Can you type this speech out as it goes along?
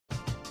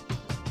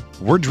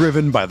We're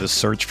driven by the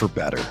search for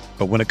better.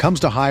 But when it comes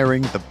to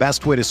hiring, the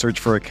best way to search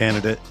for a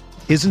candidate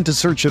isn't to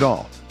search at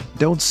all.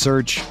 Don't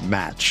search,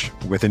 match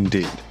with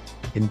Indeed.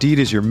 Indeed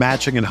is your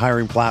matching and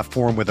hiring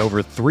platform with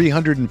over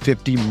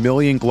 350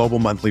 million global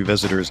monthly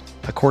visitors,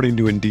 according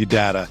to Indeed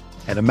data,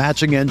 and a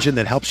matching engine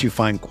that helps you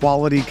find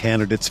quality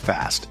candidates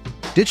fast.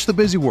 Ditch the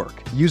busy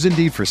work. Use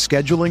Indeed for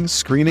scheduling,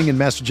 screening, and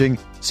messaging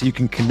so you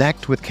can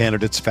connect with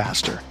candidates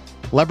faster.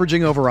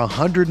 Leveraging over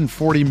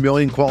 140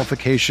 million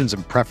qualifications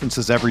and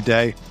preferences every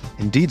day,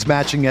 Indeed's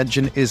matching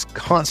engine is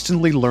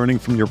constantly learning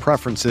from your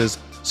preferences,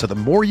 so the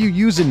more you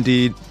use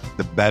Indeed,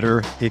 the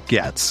better it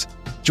gets.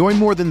 Join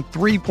more than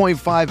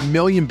 3.5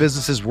 million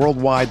businesses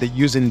worldwide that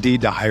use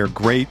Indeed to hire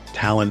great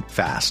talent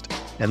fast.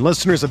 And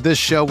listeners of this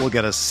show will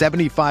get a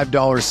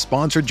 $75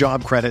 sponsored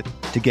job credit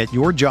to get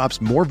your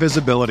jobs more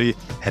visibility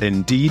at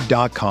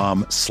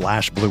Indeed.com/Blue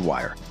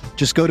Wire.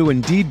 Just go to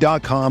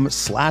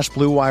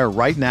Indeed.com/Blue Wire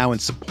right now and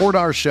support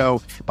our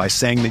show by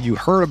saying that you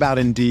heard about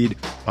Indeed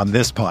on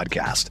this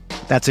podcast.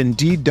 That's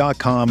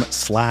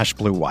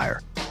Indeed.com/Blue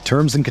Wire.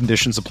 Terms and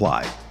conditions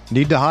apply.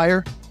 Need to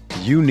hire?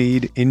 You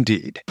need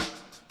Indeed.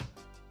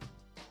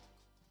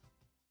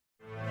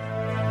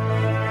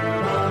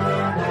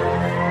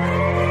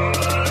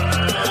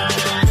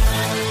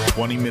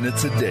 20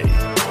 minutes a day,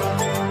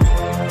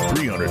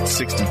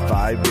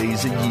 365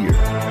 days a year.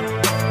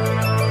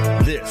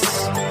 This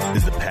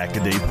is the Pack a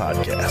Day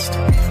Podcast.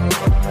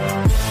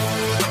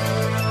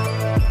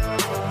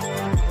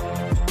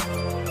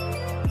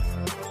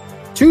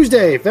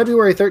 Tuesday,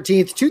 February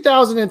 13th,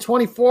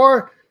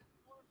 2024.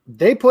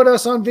 They put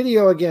us on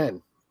video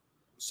again.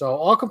 So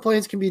all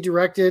complaints can be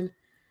directed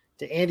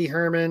to Andy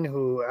Herman,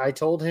 who I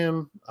told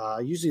him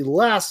usually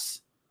less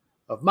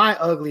of my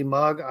ugly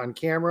mug on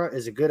camera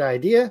is a good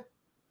idea.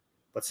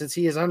 But since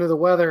he is under the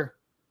weather,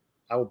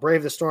 I will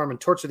brave the storm and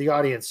torture the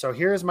audience. So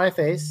here's my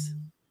face.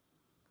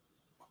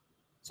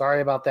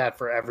 Sorry about that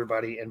for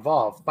everybody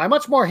involved. My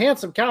much more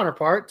handsome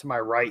counterpart to my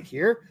right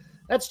here,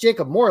 that's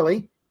Jacob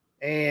Morley,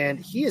 and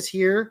he is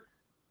here.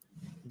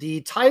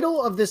 The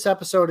title of this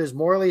episode is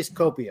Morley's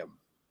Copium,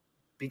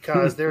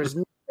 because there's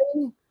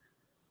nothing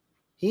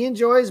he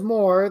enjoys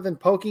more than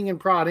poking and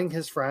prodding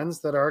his friends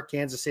that are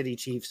Kansas City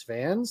Chiefs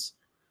fans.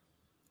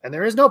 And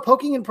there is no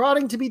poking and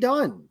prodding to be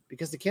done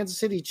because the Kansas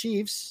City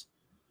Chiefs,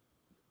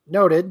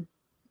 noted,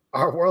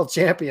 are world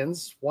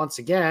champions once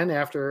again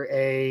after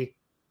a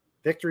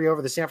victory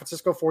over the San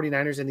Francisco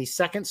 49ers in the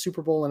second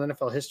Super Bowl in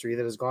NFL history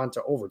that has gone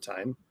to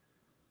overtime.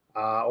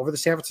 Over the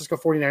San Francisco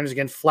 49ers,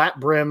 again, flat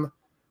brim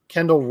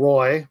Kendall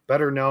Roy,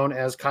 better known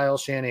as Kyle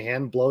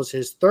Shanahan, blows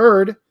his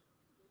third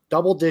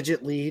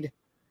double-digit lead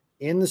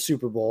in the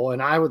Super Bowl.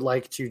 And I would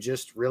like to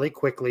just really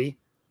quickly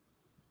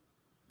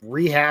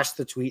rehash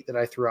the tweet that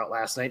I threw out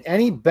last night.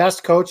 Any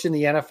best coach in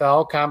the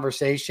NFL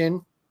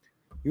conversation,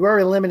 you are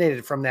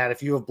eliminated from that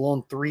if you have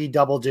blown 3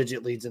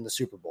 double-digit leads in the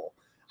Super Bowl.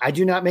 I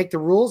do not make the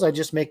rules. I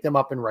just make them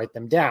up and write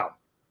them down.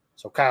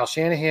 So Kyle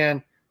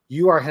Shanahan,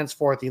 you are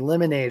henceforth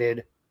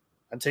eliminated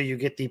until you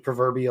get the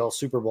proverbial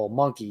Super Bowl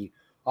monkey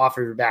off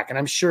of your back. And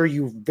I'm sure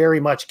you very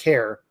much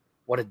care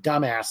what a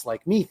dumbass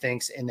like me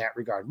thinks in that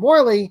regard.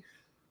 Morley,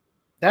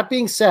 that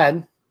being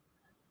said,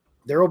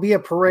 there will be a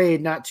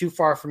parade not too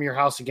far from your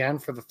house again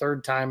for the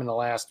third time in the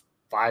last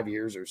 5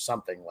 years or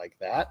something like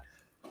that.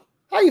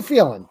 How you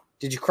feeling?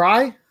 Did you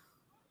cry?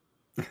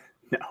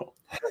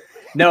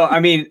 No, I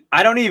mean,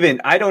 I don't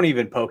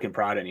even poke and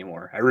prod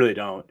anymore. I really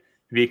don't,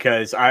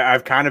 because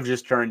I've kind of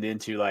just turned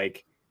into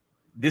like,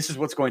 this is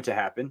what's going to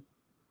happen.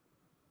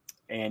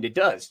 And it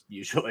does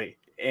usually.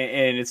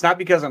 And it's not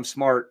because I'm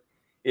smart.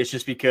 It's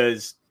just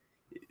because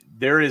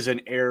there is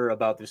an air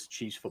about this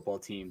Chiefs football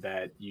team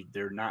that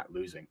they're not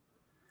losing.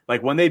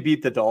 Like when they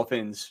beat the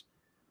Dolphins,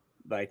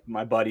 like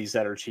my buddies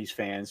that are Chiefs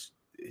fans,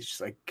 it's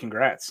just like,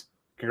 congrats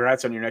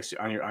on your next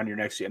year.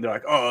 And they're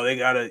like, oh, they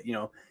gotta,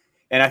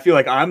 and I feel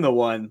like I'm the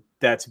one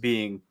that's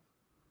being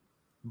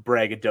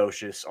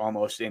braggadocious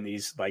almost in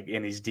these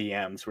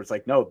DMs where it's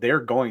like, no, they're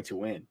going to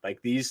win.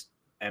 Like these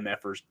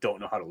MFers don't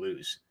know how to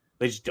lose.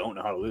 They just don't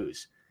know how to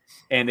lose,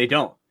 and they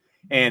don't.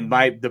 And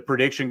the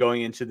prediction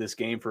going into this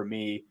game for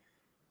me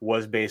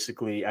was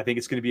basically, I think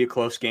it's going to be a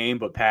close game,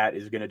 but Pat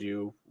is going to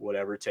do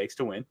whatever it takes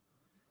to win.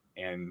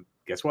 And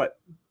guess what?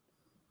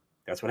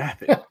 That's what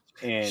happened.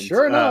 And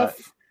sure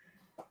enough.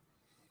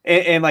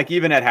 And like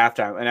even at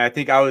halftime, and I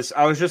think I was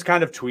just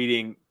kind of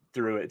tweeting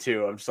through it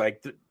too. I'm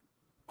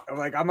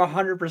like, I'm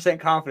 100%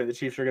 confident the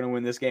Chiefs are going to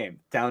win this game,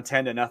 down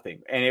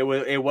 10-0. And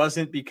it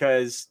wasn't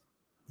because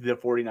the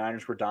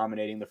 49ers were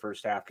dominating the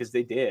first half, because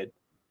they did.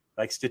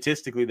 Like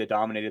statistically, they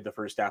dominated the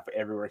first half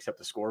everywhere except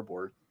the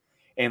scoreboard.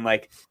 And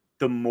like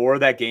the more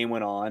that game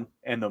went on,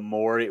 and the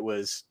more it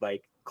was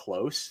like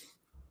close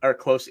or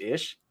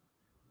close-ish,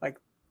 like,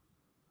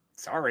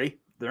 sorry,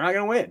 they're not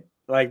going to win.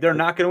 Like, they're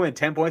not going to win.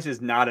 10 points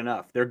is not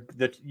enough.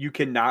 You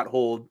cannot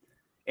hold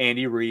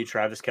Andy Reid,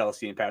 Travis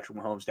Kelce, and Patrick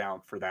Mahomes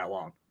down for that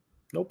long.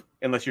 Nope.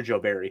 Unless you're Joe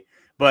Barry.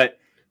 But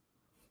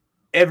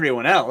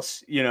everyone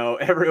else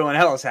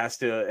has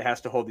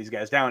to hold these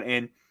guys down.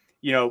 And,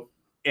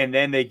 and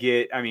then they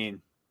get,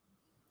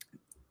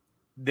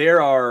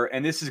 there are,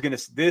 and this is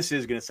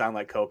gonna sound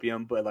like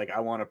copium, but like I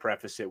want to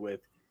preface it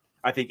with,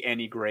 I think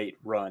any great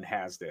run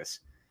has this.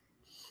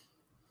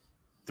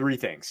 3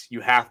 things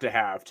you have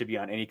to be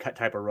on any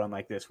type of run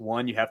like this.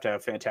 1, you have to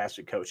have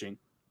fantastic coaching.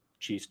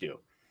 Chiefs do.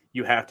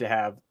 You have to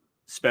have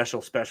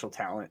special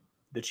talent.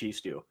 The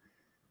Chiefs do.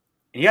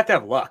 And you have to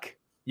have luck.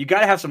 You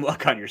got to have some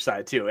luck on your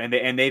side too.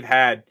 And they've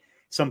had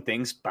some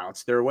things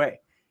bounce their way.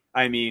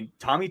 I mean,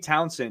 Tommy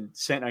Townsend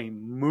sent a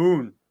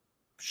moon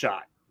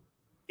shot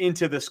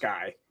into the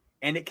sky,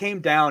 and it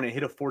came down and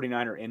hit a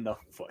 49er in the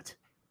foot.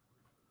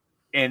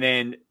 And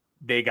then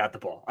they got the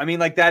ball. I mean,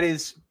 like, that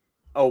is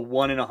a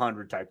 1 in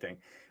 100 type thing.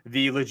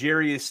 The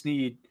L'Jarius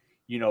Sneed,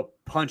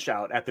 punch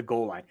out at the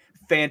goal line.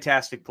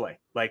 Fantastic play.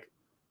 Like,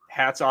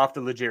 hats off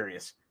to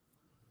L'Jarius.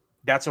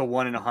 That's a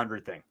 1 in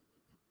 100 thing.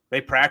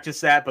 They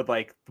practiced that, but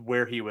like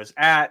where he was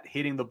at,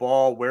 hitting the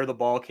ball, where the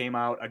ball came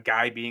out, a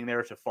guy being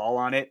there to fall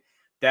on it,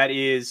 that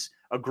is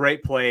a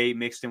great play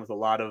mixed in with a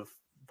lot of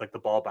like the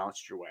ball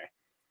bounced your way.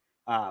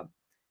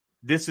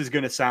 This is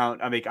going to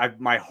sound,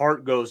 my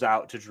heart goes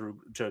out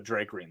to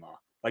Drake Greenlaw.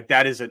 Like,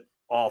 that is an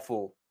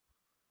awful,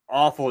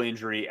 awful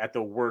injury at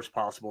the worst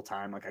possible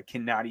time. Like, I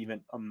cannot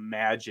even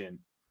imagine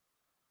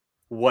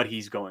what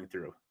he's going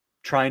through,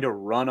 trying to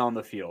run on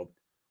the field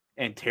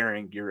and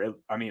tearing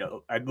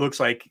it looks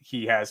like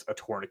he has a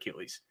torn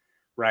Achilles,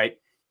 right?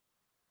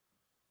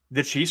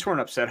 The Chiefs weren't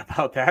upset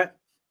about that.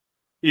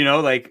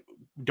 Like,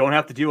 don't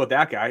have to deal with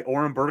that guy.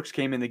 Oren Burks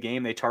came in the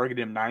game. They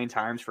targeted him 9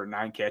 times for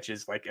 9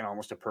 catches, like, and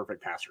almost a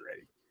perfect passer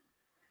rating.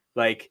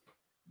 Like,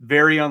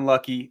 very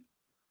unlucky,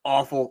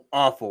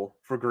 awful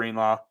for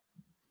Greenlaw.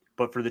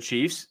 But for the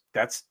Chiefs,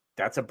 that's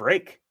a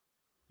break.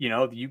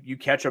 You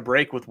catch a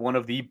break with one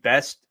of the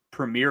best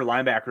premier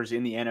linebackers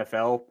in the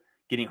NFL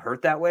getting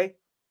hurt that way.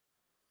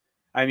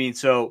 I mean,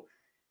 so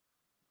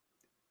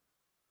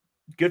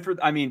good for,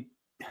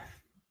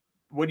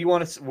 what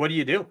do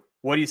you do?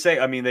 What do you say?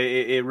 I mean,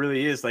 it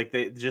really is like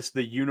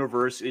the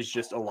universe is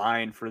just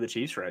aligned for the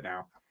Chiefs right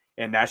now.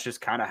 And that's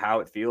just kind of how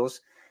it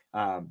feels.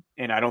 And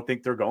I don't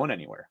think they're going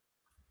anywhere.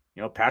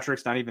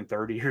 Patrick's not even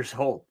 30 years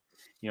old.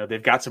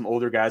 They've got some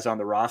older guys on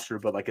the roster,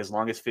 but like, as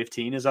long as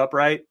 15 is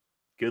upright,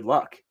 good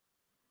luck.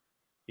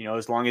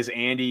 As long as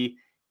Andy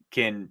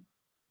can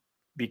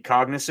be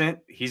cognizant,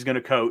 he's going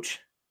to coach.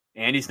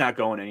 Andy's not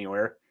going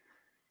anywhere.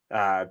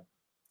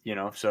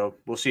 So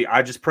we'll see.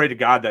 I just pray to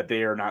God that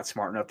they are not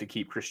smart enough to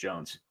keep Chris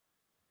Jones.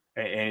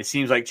 And it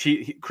seems like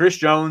Chris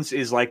Jones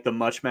is like the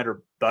much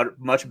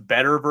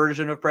better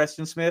version of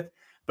Preston Smith,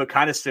 but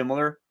kind of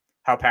similar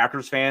how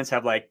Packers fans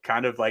have like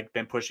kind of like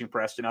been pushing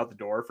Preston out the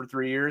door for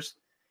 3 years.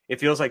 It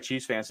feels like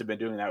Chiefs fans have been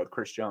doing that with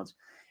Chris Jones.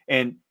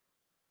 And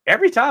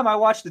every time I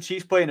watch the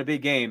Chiefs play in a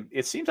big game,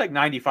 it seems like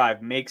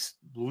 95 makes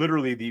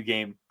literally the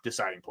game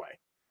deciding play.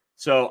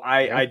 So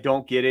I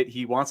don't get it.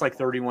 He wants like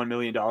 $31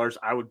 million.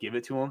 I would give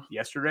it to him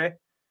yesterday.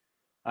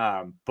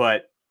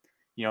 But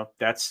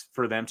that's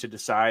for them to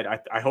decide.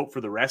 I hope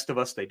for the rest of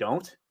us, they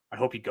don't. I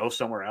hope he goes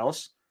somewhere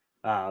else.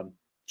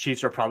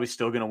 Chiefs are probably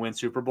still going to win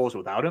Super Bowls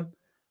without him,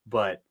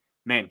 but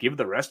man, give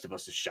the rest of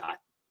us a shot,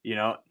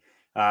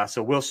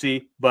 so we'll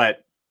see,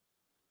 but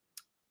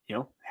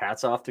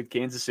hats off to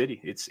Kansas City.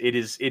 It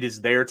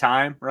is their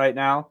time right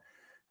now.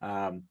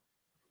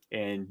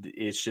 And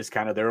it's just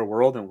kind of their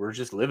world, and we're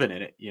just living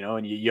in it,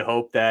 and you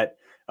hope that,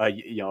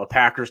 a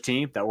Packers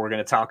team that we're going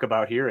to talk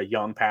about here, a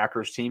young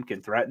Packers team,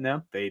 can threaten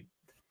them. They,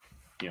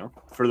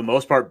 for the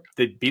most part,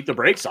 they beat the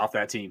brakes off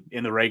that team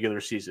in the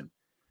regular season.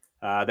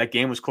 That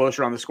game was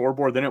closer on the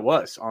scoreboard than it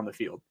was on the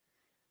field.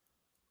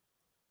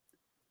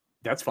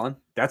 That's fun.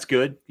 That's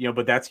good.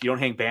 But you don't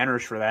hang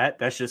banners for that.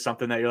 That's just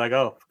something that you're like,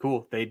 oh,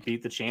 cool. They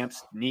beat the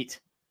champs.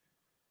 Neat.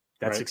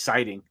 That's right.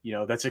 Exciting.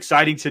 That's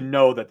exciting to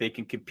know that they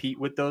can compete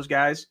with those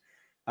guys.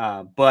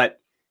 But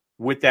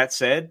with that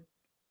said,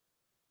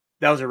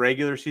 that was a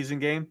regular season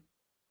game.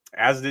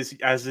 As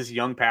this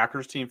young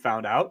Packers team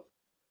found out,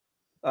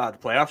 the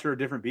playoffs are a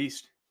different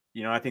beast.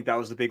 I think that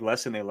was the big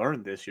lesson they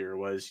learned this year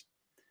was,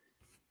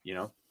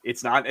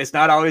 it's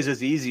not always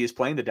as easy as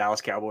playing the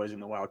Dallas Cowboys in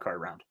the wild card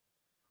round.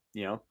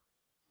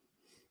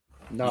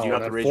 No,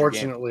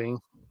 unfortunately,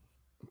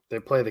 they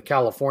play the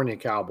California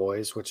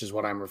Cowboys, which is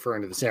what I'm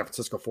referring to the San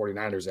Francisco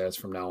 49ers as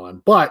from now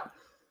on. But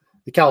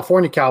the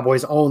California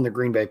Cowboys own the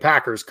Green Bay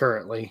Packers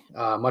currently,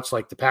 much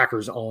like the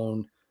Packers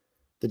own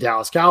the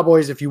Dallas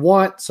Cowboys. If you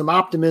want some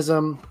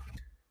optimism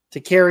to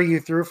carry you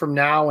through from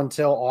now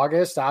until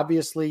August,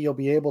 obviously you'll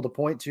be able to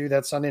point to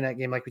that Sunday night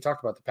game like we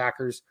talked about. The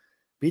Packers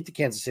beat the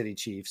Kansas City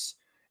Chiefs,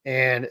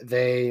 and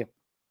they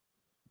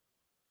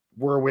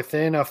were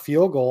within a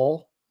field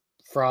goal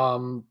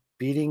from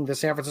beating the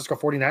San Francisco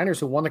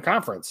 49ers, who won the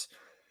conference.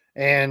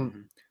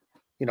 And,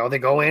 they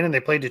go in and they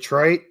play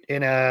Detroit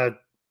in a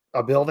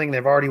building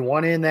they've already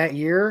won in that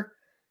year.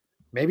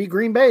 Maybe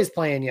Green Bay is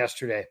playing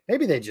yesterday.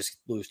 Maybe they just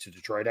lose to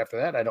Detroit after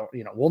that. I don't,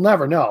 we'll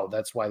never know.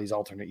 That's why these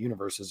alternate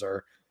universes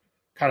are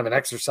kind of an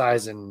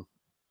exercise in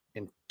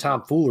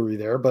tomfoolery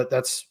there, but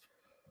that's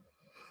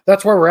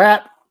where we're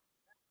at.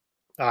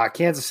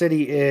 Kansas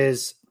City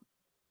is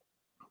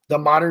the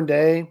modern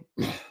day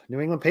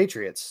New England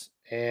Patriots.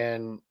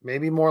 and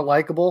maybe more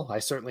likable. I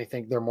certainly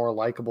think they're more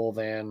likable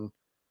than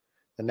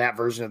that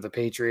version of the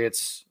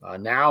Patriots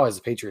now, as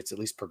the Patriots at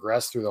least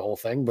progress through the whole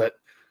thing. But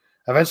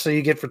eventually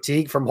you get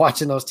fatigued from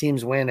watching those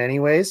teams win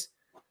anyways.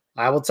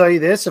 I will tell you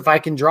this, if I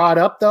can draw it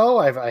up though,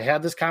 I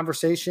had this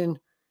conversation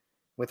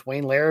with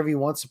Wayne Larrivee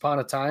once upon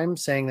a time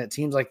saying that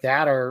teams like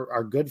that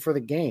are good for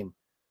the game.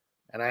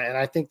 And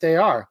I think they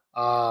are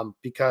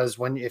because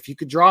if you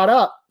could draw it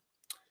up,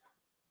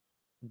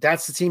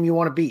 that's the team you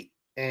want to beat.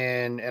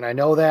 And I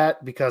know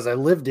that because I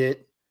lived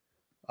it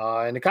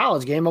in the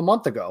college game a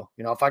month ago.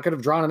 You know, if I could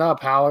have drawn it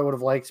up, how I would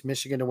have liked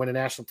Michigan to win a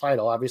national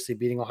title. Obviously,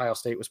 beating Ohio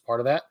State was part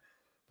of that.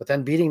 But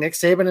then beating Nick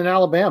Saban in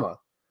Alabama,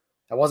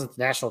 that wasn't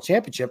the national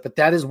championship, but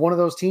that is one of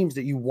those teams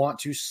that you want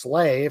to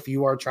slay if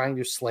you are trying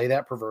to slay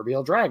that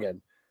proverbial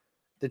dragon.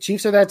 The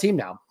Chiefs are that team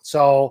now.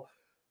 So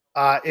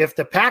if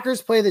the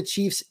Packers play the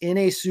Chiefs in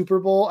a Super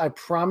Bowl, I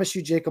promise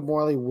you Jacob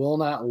Morley will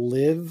not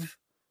live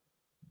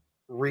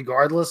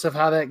regardless of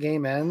how that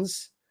game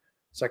ends.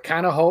 So I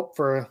kind of hope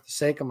for the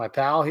sake of my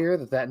pal here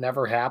that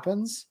never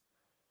happens.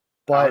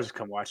 But I'll just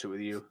come watch it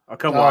with you. I'll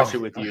come watch it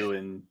with you,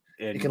 and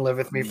you can live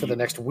with me for the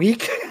next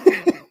week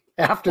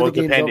after the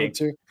game's depending. over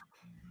too.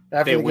 If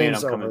After they the win,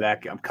 game's I'm coming over.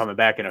 back. I'm coming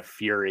back in a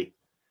fury.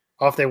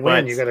 Oh, if they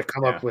win, But, you got to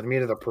come up with me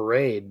to the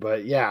parade.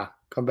 But yeah,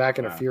 come back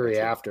in a fury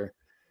that's it. after.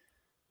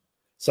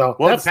 So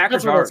Well, that's, the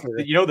Packers that's are.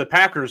 You know, the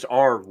Packers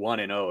are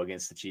 1-0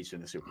 against the Chiefs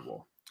in the Super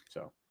Bowl.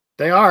 So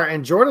they are,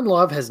 and Jordan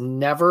Love has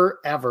never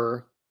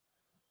ever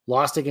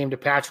lost a game to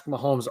Patrick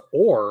Mahomes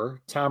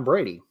or Tom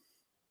Brady.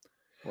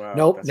 wow,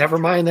 Nope, never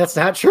mind. That's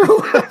not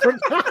true. I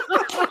forgot.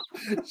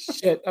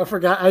 Shit, I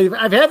forgot.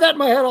 I've had that in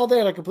my head all day,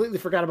 and I completely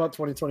forgot about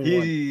 2021.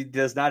 He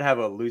does not have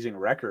a losing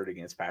record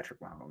against Patrick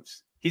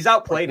Mahomes. He's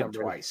outplayed him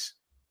Brady. twice.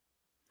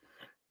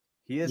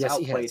 He has Yes,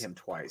 he outplayed has. him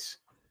twice.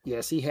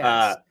 Yes, he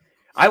has.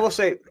 I will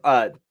say,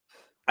 I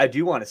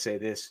do want to say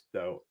this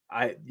though.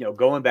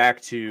 Going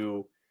back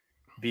to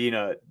being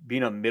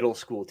a middle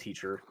school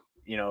teacher,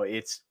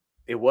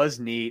 it was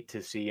neat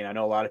to see, and I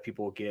know a lot of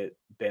people get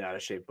bent out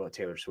of shape about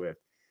Taylor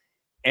Swift,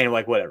 and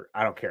like whatever,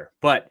 I don't care,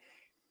 but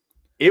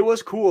it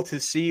was cool to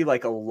see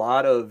like a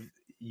lot of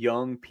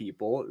young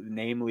people,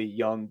 namely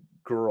young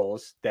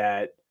girls,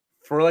 that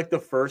for like the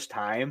first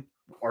time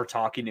are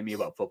talking to me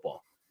about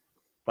football.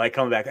 Like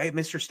coming back, hey,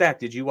 Mr. Stack,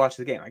 did you watch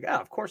the game? Like,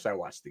 of course I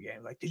watched the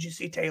game. Like, did you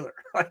see Taylor?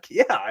 Like,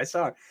 yeah, I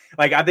saw it.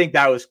 Like, I think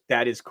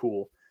that is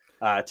cool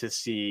to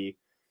see,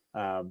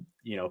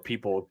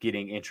 people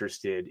getting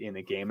interested in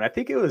the game. And I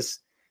think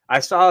I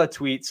saw a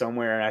tweet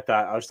somewhere and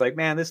I was like,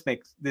 man, this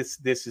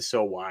is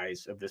so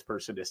wise of this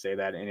person to say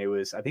that. And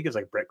I think it was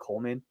like Brett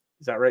Coleman.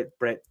 Is that right?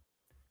 Brett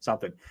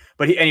something.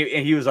 But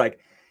he was like,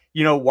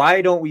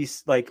 why don't we,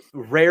 like,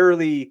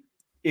 rarely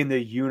in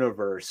the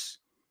universe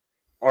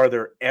are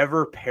there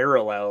ever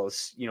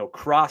parallels,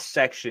 cross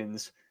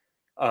sections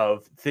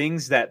of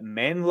things that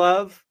men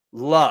love,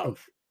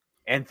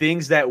 and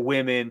things that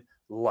women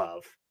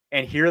love.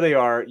 And here they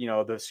are,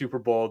 the Super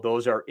Bowl,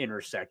 those are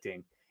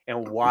intersecting.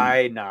 And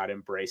why not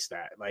embrace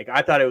that? Like,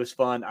 I thought it was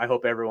fun. I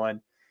hope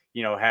everyone,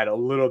 had a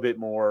little bit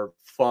more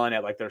fun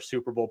at like their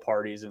Super Bowl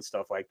parties and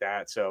stuff like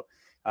that. So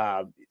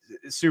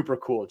super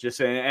cool.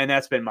 And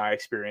that's been my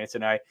experience.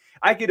 And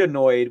I get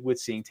annoyed with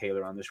seeing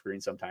Taylor on the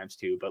screen sometimes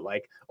too, but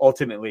like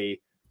ultimately,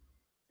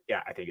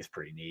 yeah, I think it's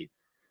pretty neat.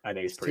 I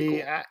think it's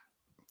pretty cool.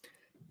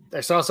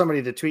 I saw somebody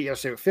the tweet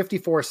yesterday,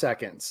 54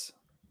 seconds.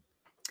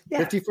 Yeah.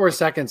 54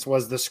 seconds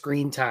was the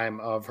screen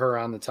time of her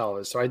on the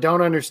television. So I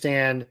don't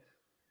understand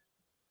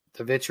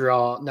the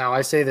vitriol. Now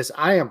I say this,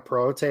 I am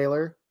pro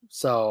Taylor,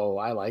 so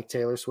I like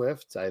Taylor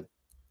Swift. I'm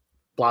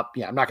not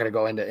going to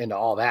go into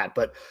all that,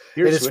 but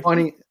it is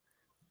funny.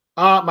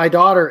 My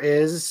daughter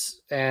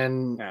is,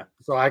 and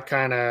so I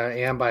kind of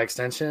am by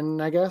extension,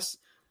 I guess.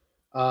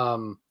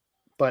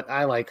 But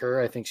I like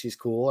her. I think she's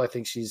cool. I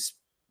think she's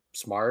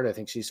smart. I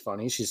think she's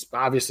funny. She's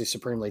obviously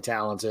supremely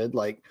talented.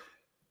 Like,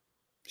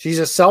 she's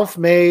a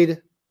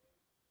self-made,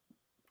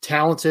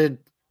 talented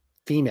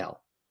female.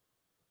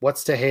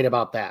 What's to hate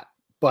about that?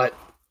 But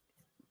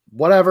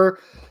whatever.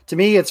 To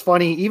me, it's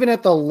funny. Even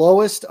at the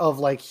lowest of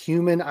like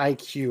human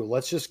IQ,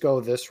 let's just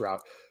go this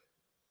route.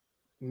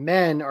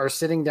 Men are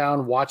sitting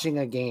down watching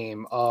a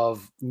game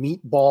of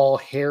meatball,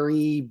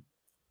 hairy,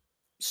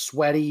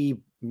 sweaty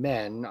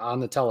men on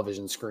the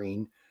television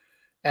screen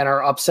and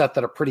are upset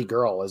that a pretty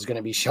girl is going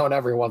to be shown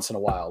every once in a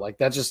while. Like,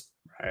 that just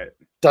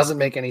doesn't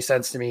make any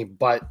sense to me.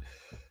 But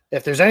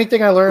if there's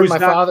anything I learned,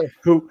 father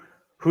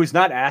who's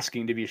not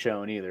asking to be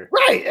shown either.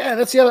 Right. Yeah.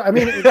 That's the other, I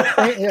mean,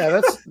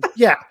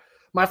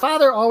 my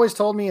father always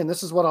told me, and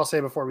this is what I'll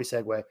say before we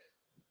segue,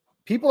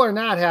 people are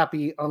not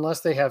happy unless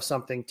they have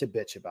something to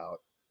bitch about.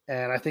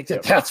 And I think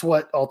that's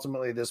what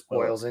ultimately this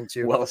boils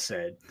into. Well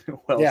said.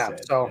 Well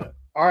said. So,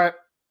 all right.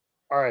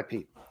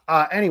 RIP.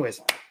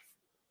 Anyways,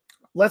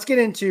 let's get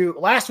into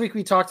last week.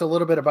 We talked a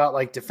little bit about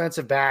like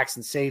defensive backs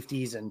and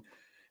safeties and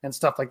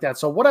stuff like that.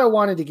 So what I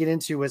wanted to get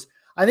into was,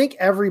 I think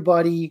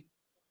everybody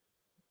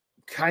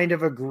kind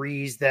of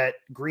agrees that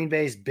Green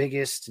Bay's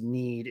biggest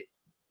need,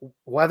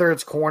 whether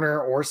it's corner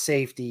or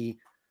safety,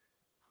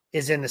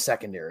 is in the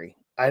secondary.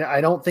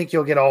 I don't think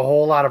you'll get a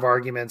whole lot of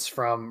arguments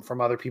from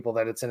other people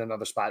that it's in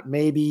another spot.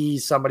 Maybe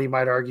somebody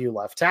might argue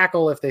left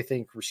tackle if they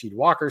think Rasheed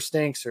Walker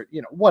stinks or,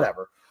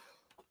 whatever.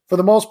 For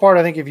the most part,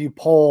 I think if you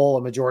poll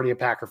a majority of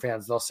Packer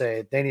fans, they'll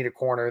say they need a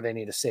corner, they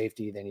need a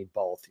safety, they need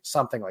both,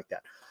 something like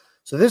that.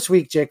 So this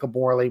week, Jacob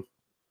Worley,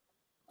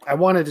 I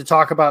wanted to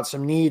talk about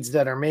some needs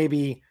that are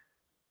maybe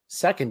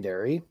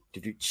secondary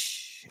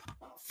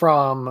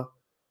from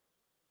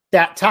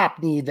that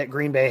top need that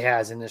Green Bay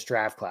has in this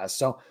draft class.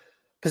 So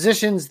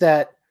positions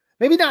that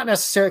maybe not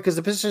necessarily, because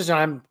the position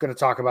I'm going to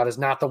talk about is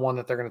not the one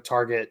that they're going to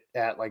target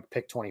at like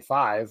pick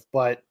 25,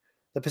 but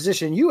the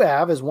position you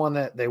have is one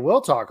that they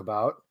will talk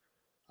about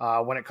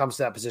when it comes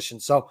to that position.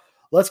 So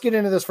let's get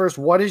into this first.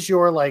 What is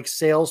your like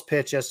sales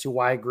pitch as to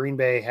why Green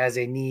Bay has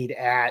a need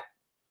at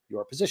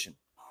your position?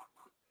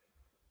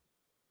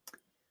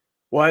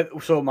 Well,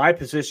 so my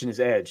position is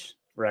edge,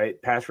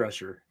 right? Pass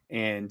rusher.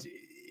 And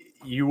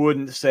you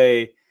wouldn't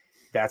say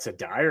that's a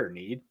dire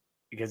need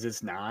because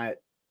it's not.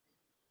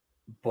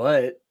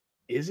 But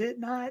is it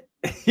not?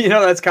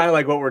 That's kind of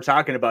like what we're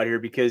talking about here,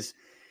 because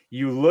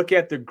you look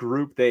at the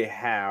group they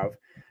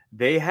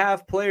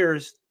have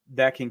players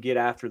that can get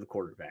after the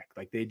quarterback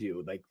like they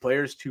do, like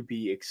players to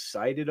be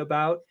excited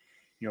about.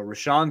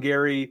 Rashawn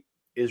Gary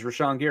is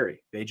Rashawn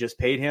Gary. They just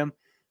paid him.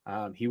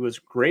 He was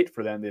great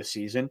for them this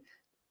season.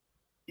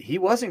 He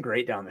wasn't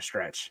great down the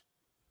stretch.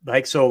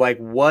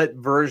 What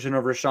version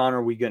of Rashawn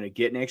are we going to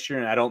get next year?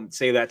 And I don't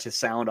say that to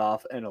sound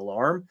off an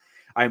alarm.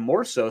 I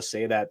more so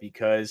say that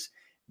because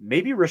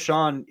maybe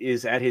Rashawn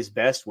is at his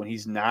best when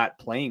he's not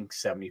playing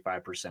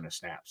 75% of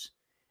snaps.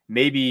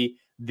 Maybe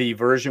the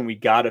version we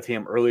got of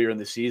him earlier in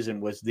the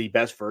season was the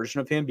best version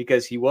of him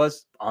because he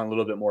was on a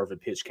little bit more of a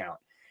pitch count.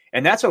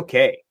 And that's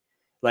okay.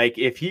 Like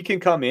if he can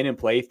come in and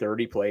play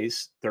 30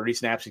 plays, 30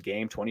 snaps a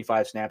game,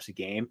 25 snaps a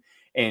game,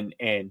 and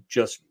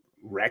just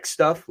wreck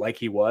stuff like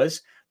he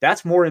was,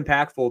 that's more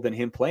impactful than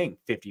him playing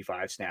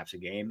 55 snaps a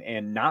game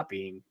and not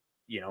being,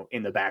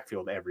 in the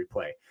backfield every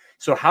play.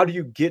 So how do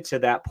you get to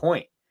that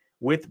point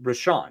with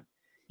Rashawn?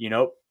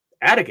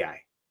 Add a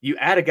guy. You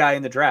add a guy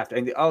in the draft.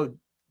 And,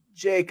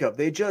 Jacob,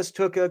 they just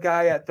took a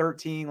guy at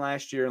 13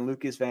 last year and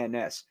Lucas Van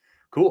Ness.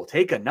 Cool.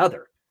 Take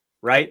another,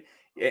 right?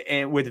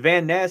 And with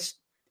Van Ness,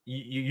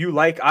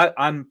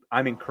 I'm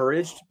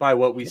encouraged by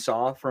what we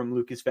saw from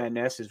Lucas Van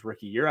Ness his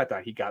rookie year. I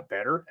thought he got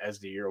better as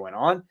the year went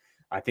on.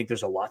 I think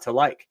there's a lot to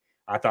like.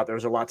 I thought there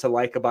was a lot to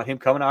like about him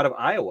coming out of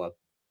Iowa,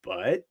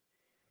 but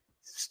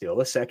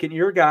still a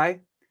second-year guy.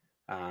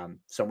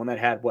 Someone that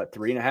had,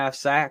 3.5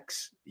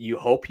 sacks. You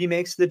hope he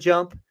makes the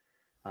jump.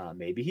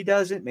 Maybe he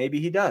doesn't. Maybe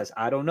he does.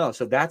 I don't know.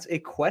 So that's a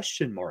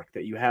question mark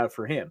that you have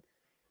for him.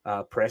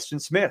 Preston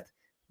Smith,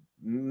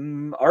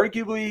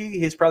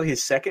 arguably probably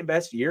his second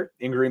best year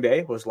in Green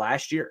Bay was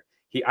last year.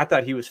 I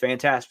thought he was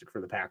fantastic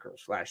for the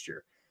Packers last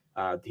year.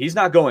 He's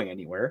not going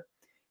anywhere.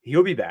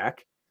 He'll be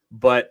back,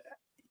 but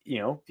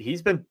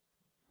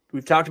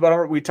we've talked about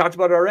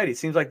it already. It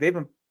seems like they've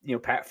been,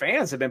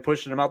 fans have been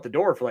pushing him out the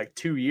door for like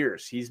 2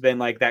 years. He's been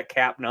like that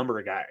cap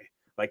number guy.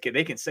 Like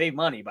they can save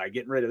money by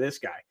getting rid of this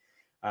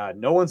guy.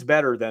 No one's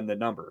better than the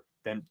number.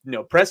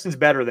 Preston's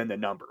better than the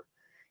number,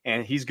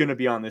 and he's going to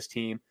be on this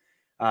team.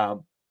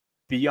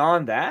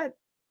 Beyond that,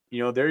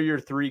 they're your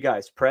three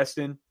guys: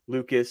 Preston,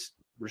 Lucas,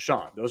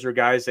 Rashawn. Those are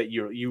guys that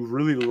you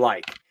really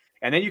like.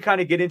 And then you kind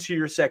of get into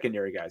your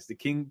secondary guys, the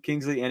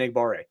Kingsley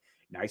Enagbare.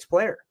 Nice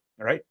player.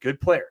 All right. Good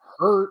player.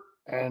 Hurt.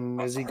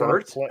 And is he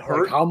going to play?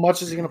 Like, how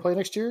much is he going to play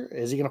next year?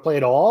 Is he going to play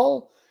at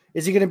all?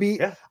 Is he going to be?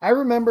 Yeah. I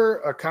remember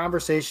a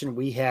conversation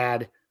we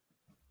had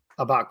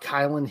about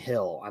Kylan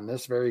Hill on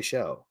this very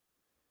show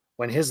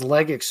when his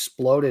leg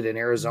exploded in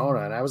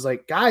Arizona. And I was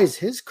like, guys,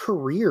 his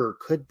career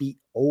could be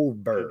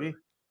over. Could be.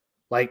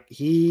 Like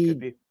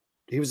he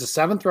was a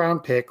 7th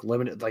round pick,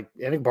 limited, like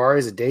Enagbare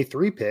is a day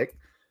 3 pick.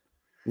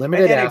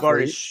 Limited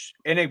athlete.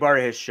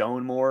 Enagbare has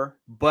shown more,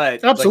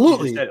 but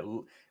absolutely like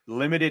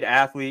limited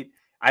athlete.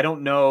 I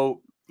don't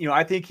know.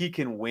 I think he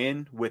can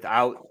win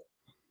without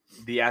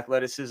the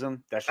athleticism.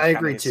 That's just kind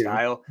of his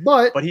style.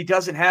 But he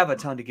doesn't have a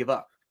ton to give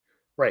up.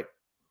 Right.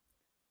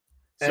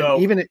 So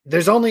and even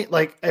there's only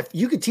like, if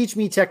you could teach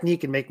me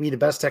technique and make me the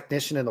best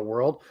technician in the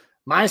world,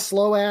 my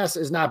slow ass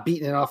is not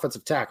beating an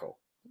offensive tackle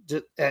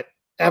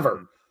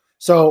ever.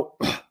 So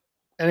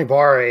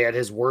Enagbare at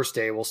his worst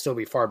day will still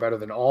be far better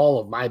than all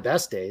of my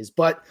best days,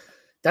 but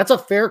that's a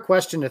fair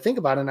question to think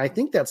about. And I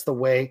think that's the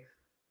way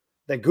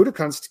that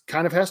Gutekunst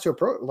kind of has to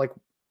approach. Like,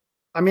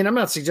 I mean, I'm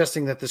not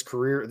suggesting that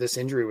this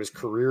injury was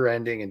career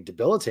ending and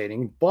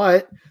debilitating,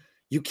 but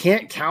you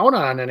can't count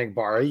on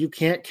Enagbare. You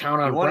can't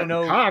count on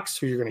Brenton Cox,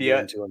 who you're going to get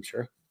into, I'm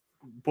sure.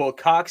 Well,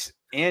 Cox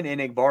and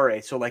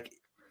Enagbare. So like,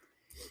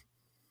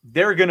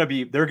 they're going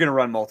to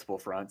run multiple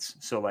fronts.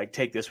 So like,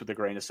 take this with a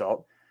grain of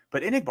salt.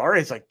 But Enagbare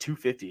is like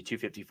 250,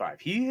 255.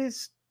 He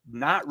is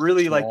not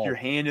really like your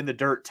hand in the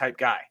dirt type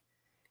guy.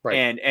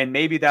 Right. And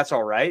maybe that's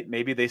all right.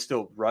 Maybe they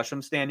still rush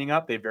him standing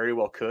up. They very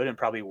well could and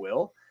probably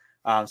will.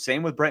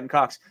 Same with Brenton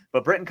Cox.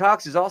 But Brenton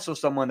Cox is also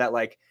someone that,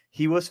 like,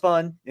 he was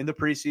fun in the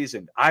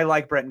preseason. I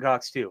like Brenton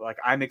Cox too. Like,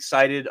 I'm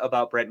excited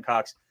about Brenton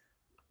Cox.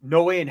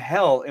 no way in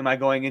hell am I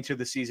going into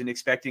the season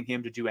expecting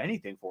him to do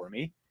anything for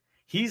me.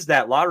 He's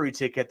that lottery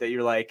ticket that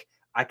you're like,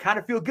 I kind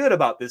of feel good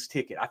about this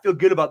ticket. I feel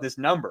good about this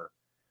number,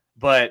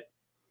 but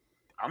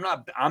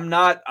I'm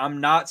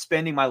not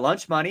spending my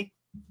lunch money,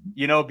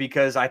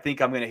 because I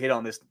think I'm going to hit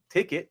on this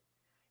ticket.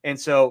 And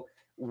so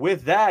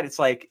with that, it's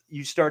like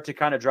you start to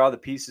kind of draw the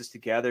pieces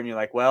together and you're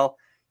like, well,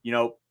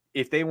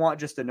 if they want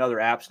just another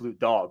absolute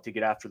dog to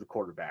get after the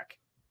quarterback,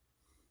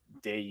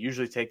 they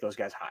usually take those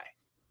guys high.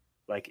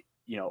 Like,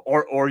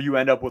 or you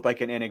end up with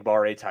like an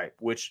Enigbare type,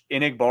 which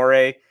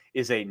Enigbare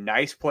is a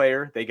nice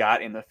player they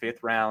got in the 5th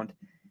round.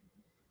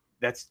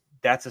 That's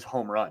his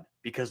home run,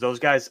 because those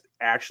guys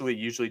actually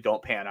usually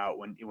don't pan out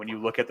when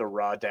you look at the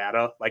raw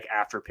data, like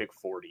after pick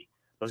 40.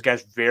 Those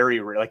guys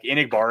like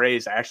Enigbare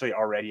is actually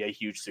already a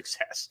huge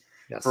success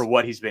for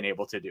what he's been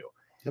able to do.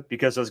 Yep.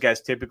 Because those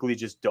guys typically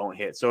just don't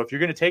hit. So if you're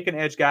going to take an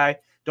edge guy,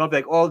 don't be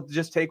like, oh,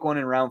 just take one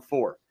in round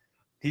 4.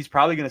 He's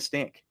probably going to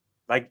stink.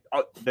 Like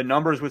the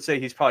numbers would say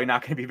he's probably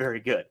not going to be very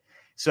good.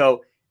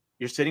 So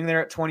you're sitting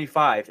there at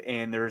 25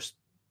 and there's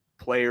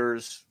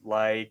players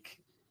like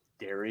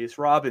Darius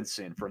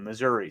Robinson from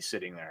Missouri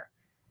sitting there.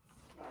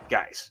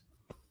 Guys,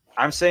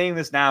 I'm saying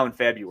this now in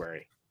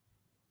February.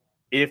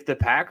 If the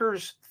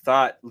Packers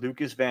thought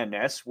Lucas Van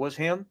Ness was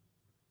him,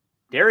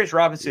 Darius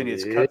Robinson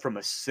is cut from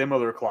a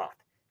similar cloth.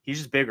 He's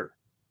just bigger.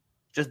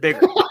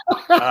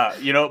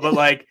 But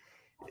like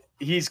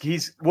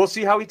he's we'll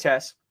see how he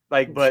tests.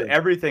 Like, but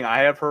everything I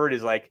have heard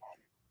is like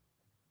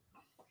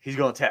he's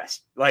going to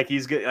test. Like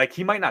he's good. Like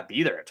he might not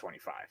be there at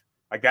 25.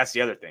 Like that's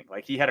the other thing.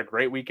 Like he had a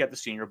great week at the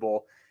Senior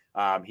Bowl.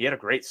 He had a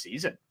great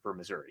season for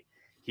Missouri.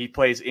 He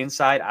plays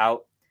inside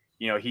out.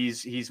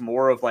 He's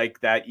more of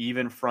like that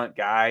even front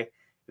guy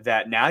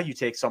that now you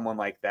take someone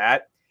like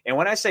that. And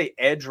when I say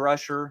edge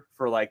rusher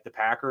for like the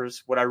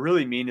Packers, what I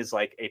really mean is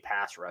like a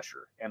pass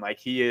rusher. And like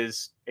he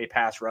is a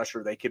pass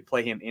rusher. They could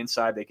play him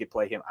inside. They could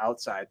play him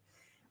outside.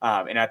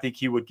 And I think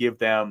he would give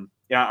them,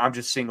 I'm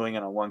just singling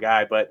in on one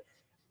guy, but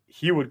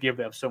he would give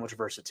them so much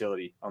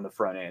versatility on the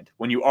front end.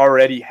 When you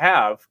already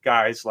have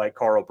guys like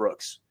Carl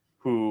Brooks,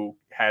 who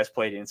has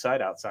played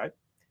inside outside.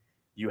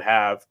 You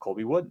have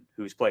Colby Wooden,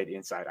 who's played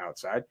inside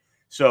outside.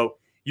 So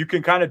you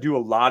can kind of do a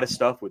lot of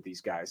stuff with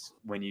these guys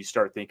when you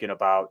start thinking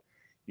about,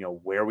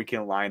 where we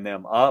can line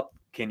them up.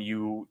 Can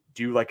you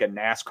do like a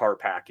NASCAR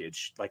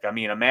package? Like,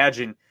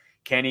 imagine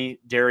Kenny,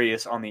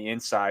 Darius on the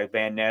inside,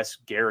 Van Ness,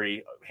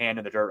 Gary, hand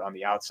in the dirt on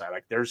the outside.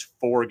 Like there's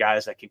 4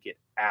 guys that can get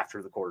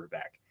after the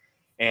quarterback.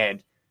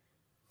 And,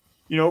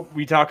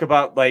 we talk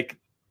about like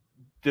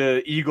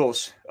the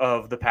Eagles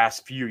of the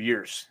past few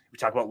years. We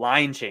talk about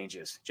line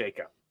changes,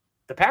 Jacob.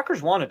 The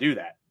Packers want to do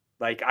that.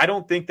 Like, I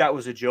don't think that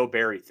was a Joe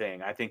Barry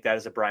thing. I think that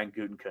is a Brian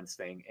Gutekunst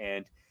thing.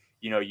 And,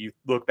 you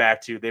look back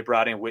to, they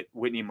brought in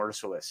Whitney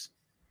Merciless.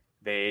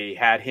 They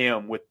had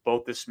him with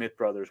both the Smith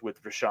brothers,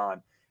 with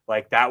Rashawn.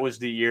 Like, that was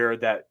the year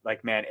that,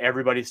 like, man,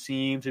 everybody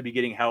seemed to be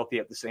getting healthy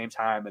at the same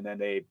time, and then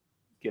they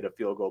get a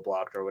field goal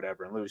blocked or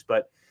whatever and lose.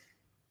 But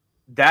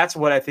that's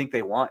what I think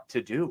they want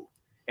to do.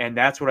 And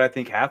that's what I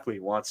think Hafley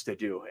wants to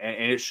do.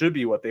 And it should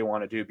be what they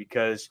want to do,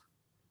 because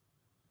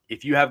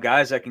if you have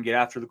guys that can get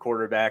after the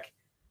quarterback,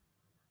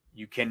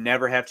 you can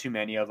never have too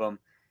many of them.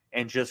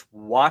 And just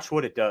watch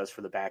what it does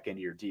for the back end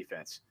of your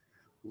defense.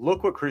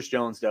 Look what Chris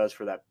Jones does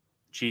for that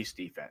Chiefs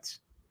defense.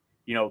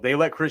 They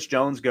let Chris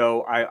Jones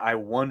go. I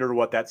wonder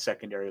what that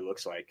secondary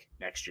looks like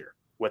next year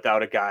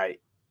without a guy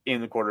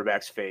in the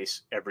quarterback's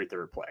face every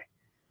third play.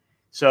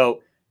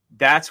 So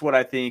that's what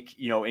I think,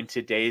 in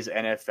today's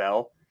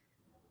NFL,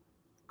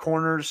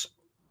 corners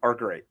are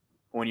great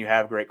when you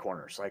have great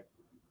corners. Like,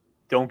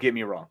 don't get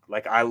me wrong.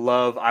 Like, I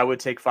would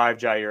take 5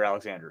 Jair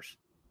Alexanders,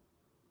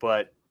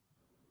 but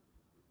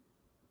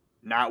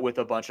not with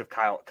a bunch of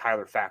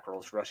Kyler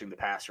Fackrells rushing the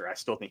passer. I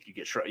still think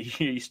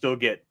you still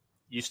get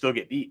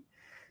beat.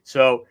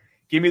 So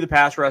give me the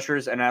pass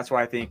rushers, and that's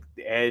why I think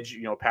the edge,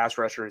 pass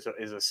rusher is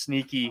a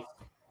sneaky,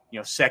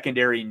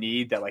 secondary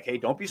need that, like, hey,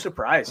 don't be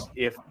surprised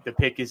if the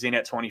pick is in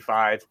at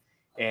 25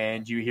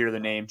 and you hear the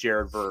name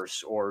Jared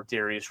Verse or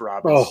Darius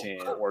Robinson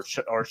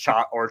or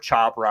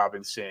Chop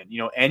Robinson,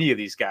 any of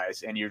these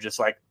guys, and you're just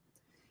like,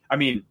 I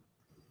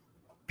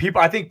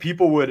think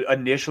people would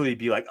initially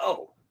be like,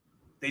 oh,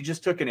 they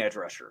just took an edge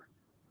rusher.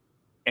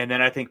 And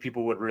then I think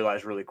people would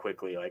realize really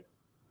quickly, like,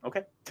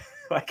 okay,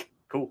 like,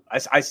 cool.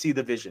 I see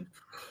the vision,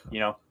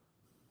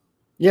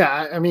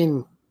 Yeah.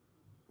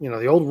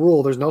 The old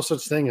rule, there's no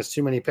such thing as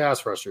too many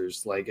pass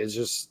rushers. Like, it's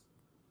just,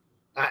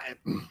 I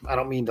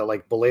don't mean to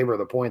like belabor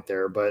the point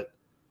there, but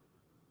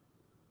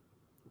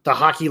the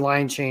hockey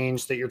line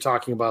change that you're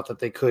talking about that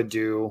they could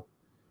do,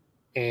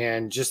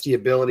 and just the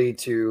ability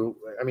to,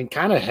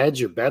 kind of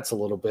hedge your bets a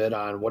little bit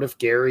on what if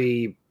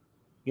Gary,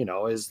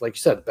 is, like you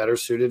said, better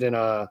suited in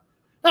not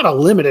a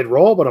limited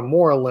role, but a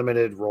more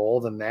limited role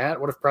than that.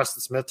 What if Preston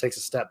Smith takes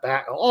a step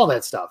back? All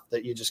that stuff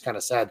that you just kind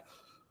of said.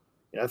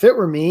 If it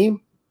were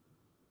me,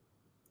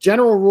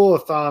 general rule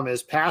of thumb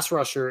is pass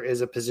rusher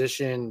is a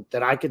position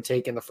that I could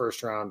take in the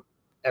first round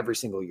every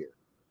single year.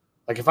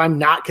 Like, if I'm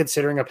not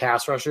considering a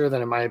pass rusher,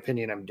 then in my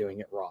opinion, I'm doing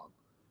it wrong.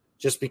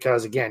 just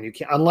because, again, you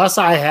can't, unless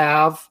I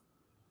have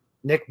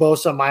Nick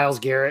Bosa, Myles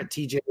Garrett,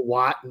 TJ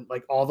Watt, and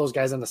like all those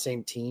guys on the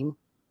same team,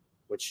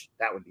 which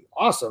that would be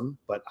awesome,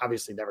 but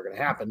obviously never going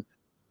to happen.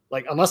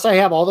 Like, unless I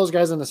have all those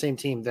guys on the same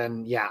team,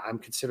 then yeah, I'm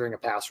considering a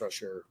pass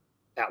rusher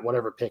at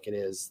whatever pick it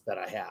is that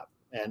I have.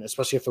 And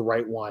especially if the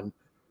right one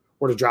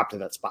were to drop to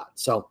that spot.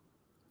 So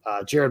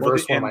Jared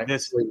Verse, one of my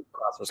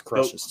process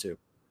crushes too.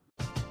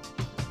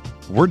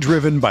 We're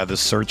driven by the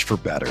search for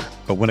better.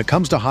 But when it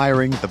comes to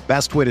hiring, the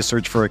best way to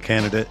search for a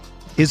candidate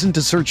isn't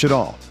to search at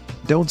all.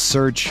 Don't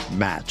search,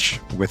 match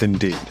with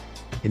Indeed.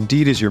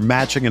 Indeed is your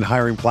matching and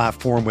hiring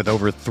platform with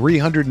over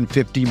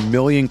 350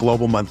 million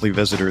global monthly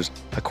visitors,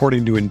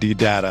 according to Indeed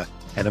data,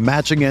 and a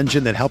matching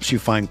engine that helps you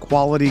find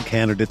quality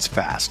candidates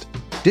fast.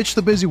 Ditch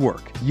the busy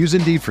work. Use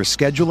Indeed for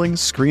scheduling,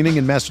 screening,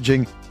 and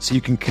messaging so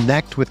you can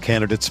connect with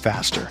candidates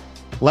faster.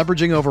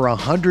 Leveraging over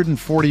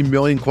 140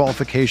 million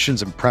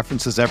qualifications and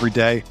preferences every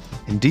day,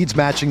 Indeed's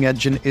matching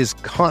engine is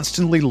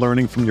constantly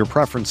learning from your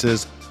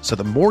preferences, so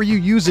the more you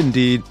use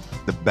Indeed,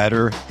 the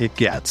better it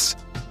gets.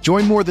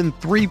 Join more than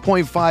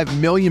 3.5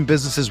 million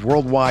businesses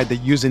worldwide that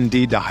use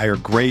Indeed to hire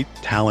great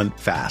talent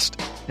fast.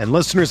 And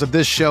listeners of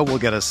this show will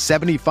get a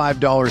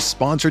 $75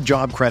 sponsored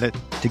job credit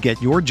to get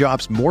your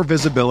jobs more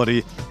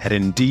visibility at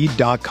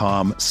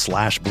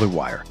Indeed.com/Blue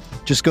Wire.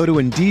 Just go to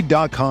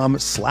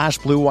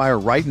Indeed.com/Blue Wire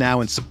right now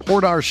and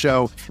support our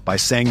show by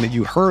saying that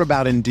you heard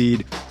about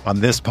Indeed on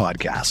this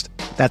podcast.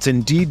 That's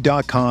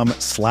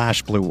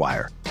Indeed.com/Blue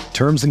Wire.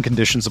 Terms and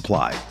conditions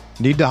apply.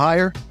 Need to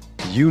hire?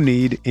 You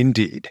need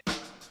Indeed.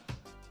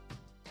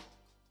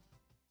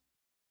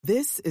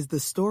 This is the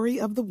story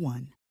of the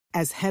one.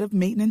 As head of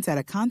maintenance at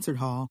a concert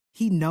hall,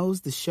 he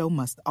knows the show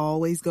must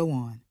always go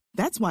on.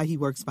 That's why he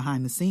works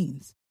behind the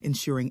scenes,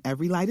 ensuring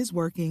every light is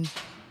working,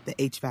 the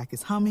HVAC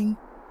is humming,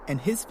 and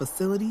his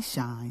facility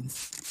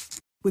shines.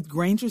 With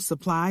Grainger's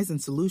supplies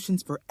and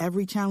solutions for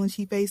every challenge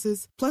he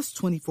faces, plus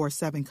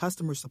 24/7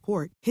 customer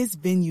support, his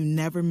venue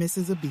never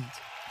misses a beat.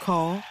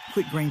 Call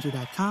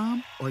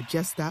quickgrainger.com or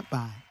just stop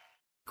by.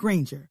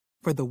 Grainger,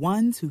 for the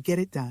ones who get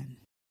it done.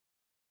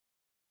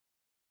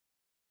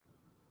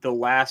 The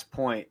last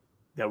point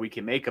that we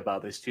can make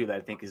about this too, that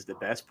I think is the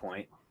best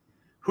point.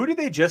 Who did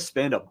they just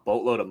spend a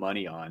boatload of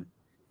money on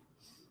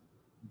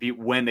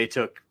when they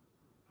took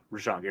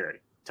Rashawn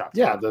Gary? Top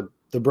 10? Yeah,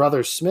 the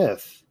brothers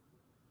Smith.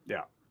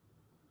 Yeah.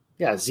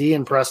 Yeah, Z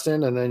and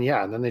Preston, and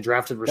then they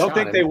drafted Rashawn. Don't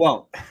think they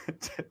won't.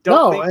 They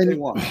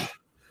won't.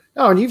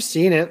 No, and you've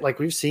seen it. Like,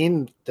 we've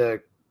seen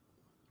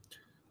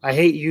I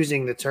hate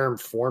using the term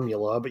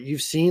formula, but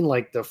you've seen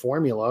like the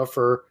formula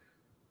for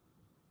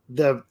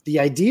the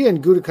idea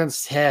in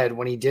Gutekunst's head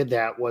when he did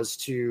that was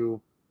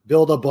to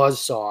build a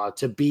buzzsaw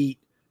to beat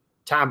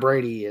Tom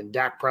Brady and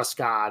Dak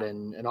Prescott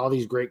and all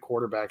these great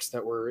quarterbacks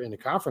that were in the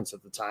conference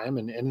at the time.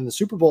 And in the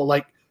Super Bowl,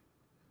 like,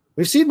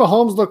 we've seen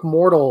Mahomes look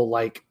mortal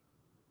like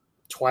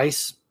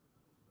twice,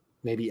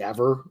 maybe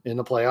ever in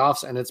the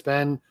playoffs. And it's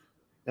been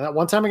that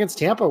one time against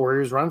Tampa where he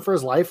was running for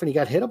his life and he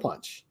got hit a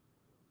bunch.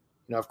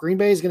 You know, if Green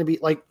Bay is going to be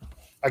like,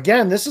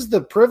 again, this is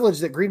the privilege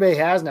that Green Bay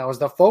has now, is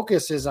the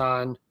focus is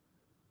on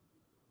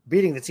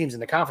beating the teams in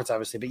the conference,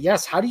 obviously. But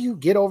yes, how do you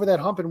get over that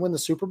hump and win the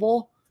Super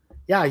Bowl?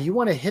 Yeah, you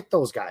want to hit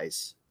those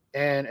guys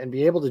and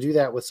be able to do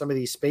that with some of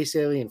these space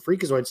alien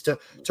freakazoids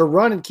to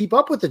run and keep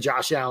up with the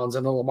Josh Allens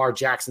and the Lamar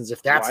Jacksons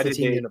if that's the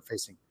team you end up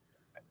facing.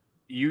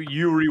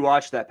 You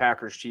rewatched that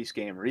Packers-Chiefs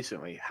game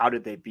recently. How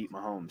did they beat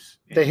Mahomes?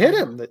 They hit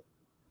him.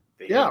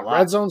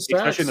 Red zone stats.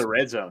 Especially in the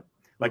red zone.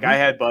 Like, I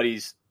had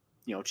buddies,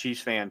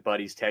 Chiefs fan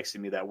buddies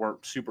texting me that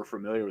weren't super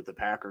familiar with the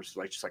Packers,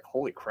 like, just like,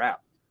 holy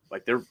crap.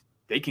 Like,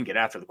 they can get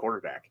after the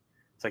quarterback.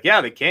 It's like,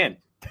 yeah, they can.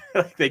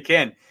 They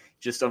can.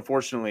 Just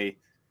unfortunately,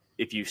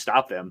 if you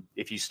stop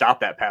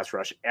that pass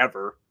rush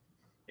ever,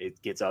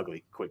 it gets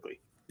ugly quickly.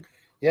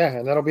 Yeah,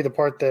 and that'll be the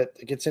part that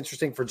gets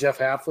interesting for Jeff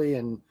Hafley.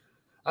 And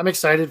I'm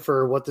excited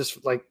for what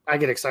this, like, I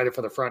get excited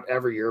for the front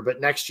every year, but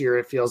next year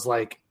it feels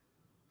like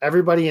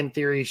everybody in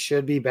theory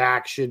should be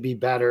back, should be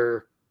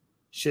better,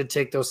 should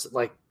take those,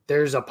 like,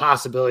 there's a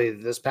possibility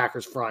that this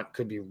Packers front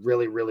could be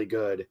really, really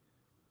good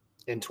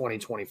in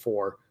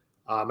 2024.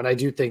 And I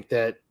do think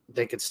that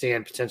they could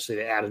stand potentially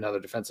to add another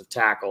defensive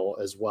tackle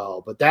as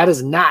well. But that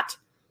is not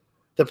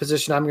the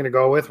position I'm going to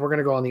go with. We're going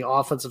to go on the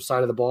offensive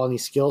side of the ball in the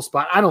skill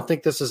spot. I don't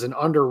think this is an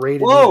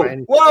underrated.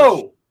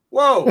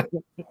 Whoa.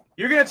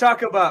 You're going to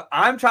talk about –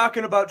 I'm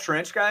talking about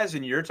trench guys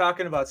and you're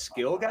talking about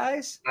skill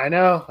guys? I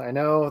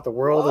know. The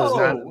world is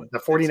not – the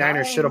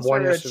 49ers should have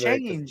won yesterday.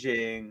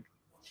 Changing.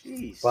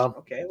 Jeez. Well,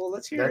 okay, well,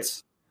 let's hear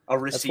it. A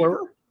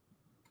receiver?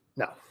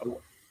 No.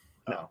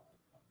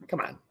 Come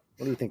on.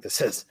 What do you think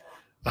this is?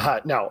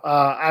 I'm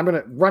going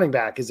to – running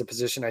back is a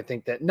position I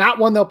think that – not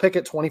one they'll pick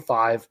at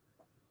 25.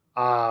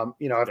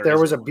 If there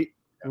was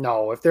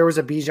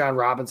a Bijan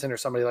Robinson or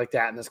somebody like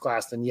that in this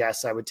class, then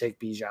yes, I would take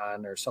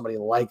Bijan or somebody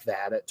like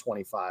that at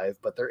 25,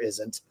 but there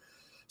isn't.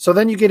 So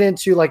then you get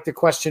into like the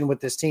question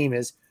with this team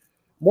is,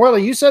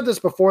 Morley, you said this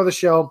before the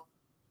show,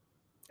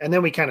 and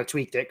then we kind of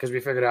tweaked it because we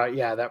figured out,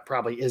 yeah, that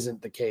probably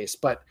isn't the case.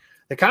 But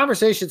the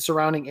conversation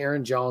surrounding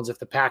Aaron Jones, if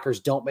the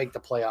Packers don't make the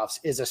playoffs,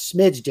 is a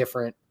smidge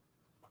different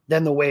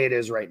than the way it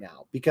is right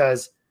now.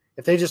 Because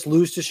if they just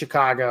lose to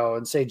Chicago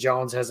and say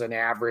Jones has an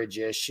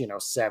average-ish,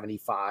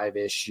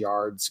 75-ish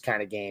yards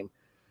kind of game,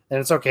 then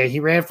it's okay.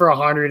 He ran for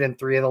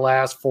 103 of the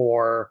last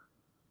 4,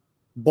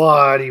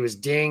 but he was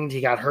dinged.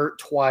 He got hurt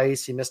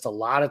twice. He missed a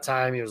lot of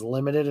time. He was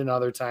limited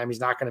another time.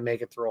 He's not going to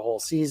make it through a whole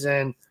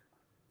season.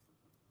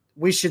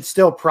 We should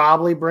still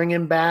probably bring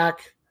him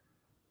back,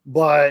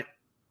 but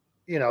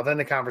then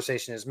the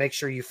conversation is make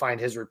sure you find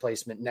his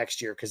replacement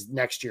next year, because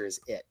next year is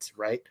it,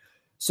 right?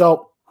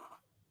 So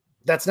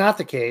that's not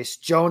the case.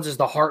 Jones is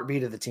the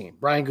heartbeat of the team.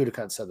 Brian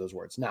Gutekunst said those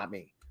words, not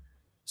me.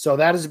 So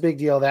that is a big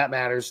deal. That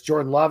matters.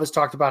 Jordan Love has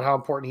talked about how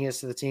important he is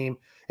to the team.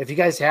 If you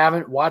guys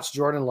haven't watched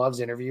Jordan Love's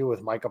interview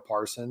with Micah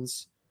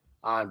Parsons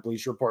on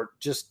Bleacher Report,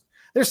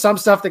 there's some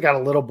stuff that got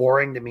a little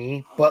boring to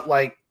me, but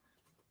like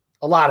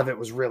a lot of it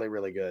was really,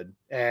 really good.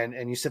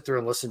 And you sit through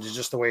and listen to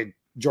just the way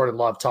Jordan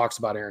Love talks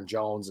about Aaron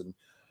Jones and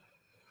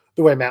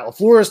the way Matt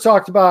LaFleur has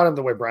talked about him,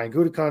 the way Brian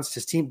Gutekunst,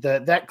 his team,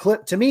 that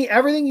clip, to me,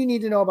 everything you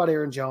need to know about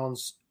Aaron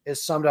Jones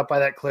is summed up by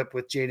that clip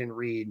with Jaden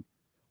Reed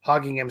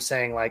hugging him,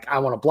 saying like, I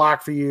want to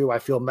block for you. I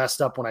feel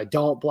messed up when I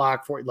don't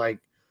block for you. Like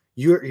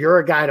you're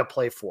a guy to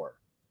play for.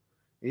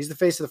 He's the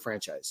face of the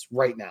franchise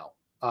right now.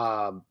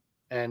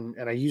 And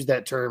I use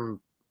that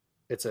term.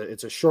 It's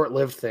a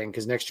short-lived thing,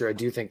 because next year I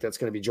do think that's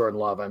going to be Jordan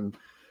Love.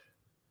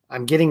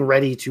 I'm getting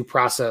ready to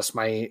process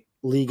my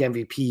league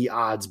MVP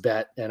odds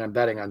bet, and I'm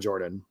betting on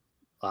Jordan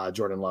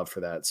Love for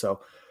that.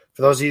 So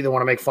for those of you that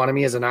want to make fun of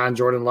me as a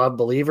non-Jordan Love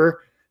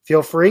believer,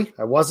 feel free.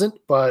 I wasn't,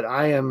 but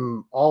I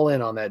am all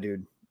in on that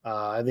dude.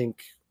 I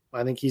think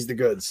he's the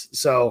goods.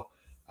 So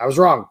I was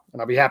wrong,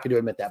 and I'll be happy to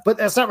admit that. But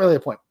that's not really the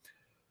point.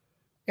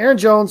 Aaron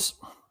Jones,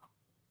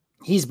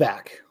 he's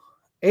back.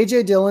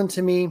 A.J. Dillon,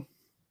 to me,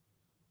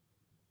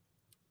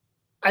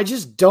 I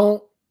just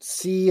don't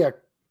see a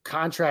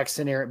contract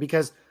scenario,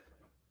 because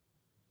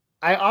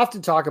I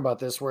often talk about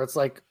this where it's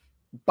like,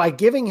 by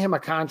giving him a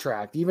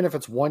contract, even if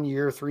it's 1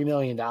 year, $3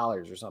 million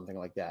or something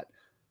like that,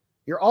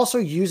 you're also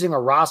using a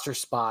roster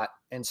spot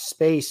and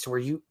space where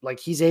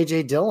he's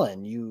A.J.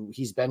 Dillon.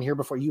 He's been here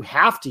before. You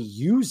have to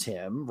use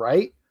him,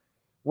 right?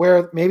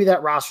 Where maybe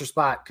that roster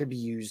spot could be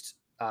used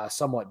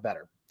somewhat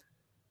better.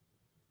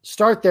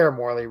 Start there,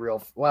 Morley.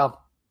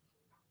 Well,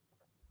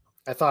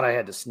 I thought I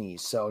had to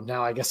sneeze, so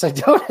now I guess I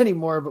don't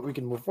anymore, but we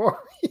can move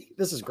forward.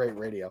 This is great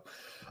radio.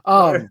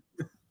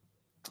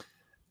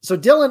 So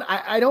Dillon,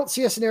 I don't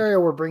see a scenario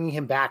where bringing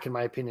him back, in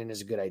my opinion, is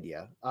a good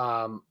idea.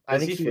 I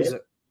think he was.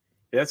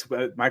 That's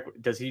Mike.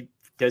 Does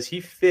he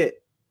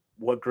fit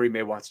what Green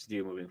Bay wants to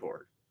do moving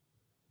forward?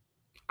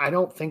 I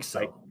don't think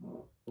so.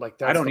 Like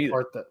that's I don't the either.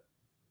 part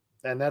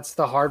and that's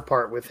the hard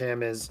part with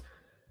him is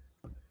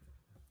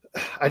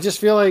I just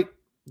feel like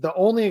the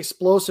only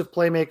explosive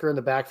playmaker in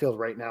the backfield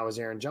right now is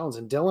Aaron Jones,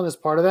 and Dillon is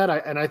part of that.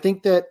 I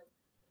think that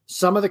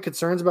some of the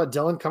concerns about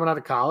Dillon coming out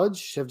of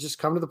college have just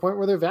come to the point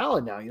where they're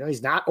valid now.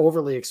 He's not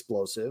overly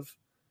explosive.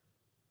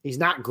 He's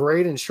not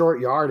great in short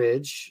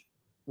yardage,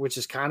 which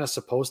is kind of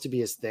supposed to be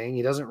his thing.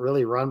 He doesn't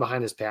really run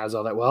behind his pads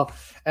all that well.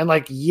 And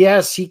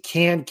yes, he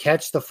can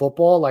catch the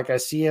football. I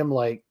see him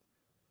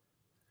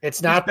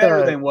it's not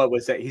better than what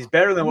was that. He's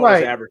better than what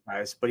was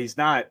advertised, but he's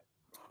not.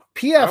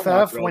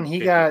 PFF when he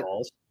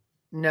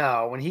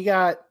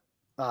got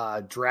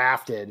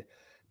drafted,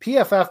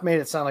 PFF made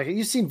it sound like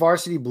you've seen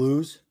Varsity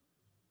Blues.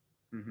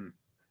 Mm-hmm.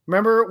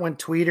 Remember when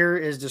Tweeter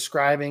is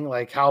describing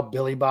how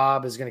Billy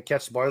Bob is going to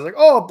catch the ball? He's like,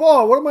 "Oh,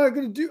 ball, what am I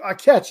going to do? I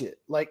catch it."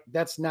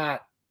 That's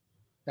not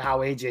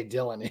how A.J.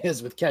 Dillon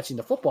is with catching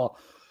the football,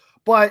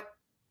 but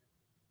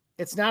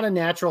it's not a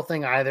natural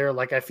thing either.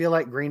 I feel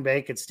like Green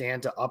Bay could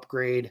stand to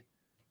upgrade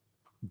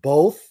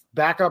both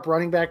backup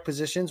running back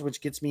positions,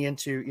 which gets me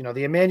into,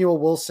 the Emmanuel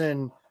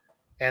Wilson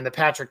and the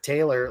Patrick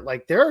Taylor.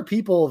 There are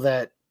people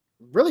that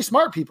really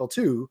smart people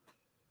too,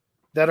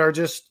 that are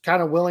just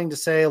kind of willing to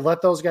say,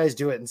 let those guys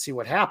do it and see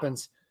what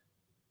happens.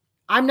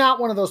 I'm not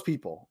one of those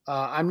people.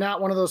 I'm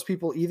not one of those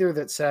people either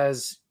that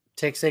says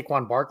take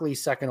Saquon Barkley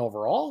second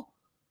overall,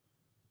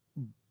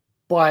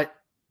 but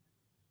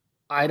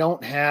I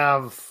don't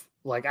have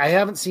I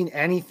haven't seen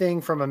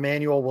anything from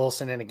Emmanuel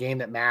Wilson in a game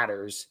that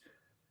matters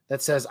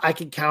that says I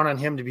can count on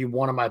him to be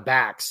one of my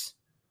backs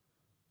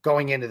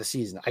going into the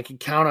season. I can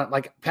count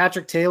on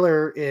Patrick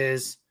Taylor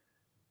is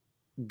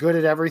good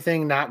at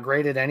everything, not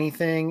great at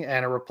anything,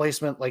 and a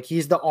replacement.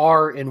 He's the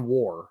R in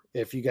WAR.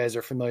 If you guys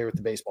are familiar with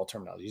the baseball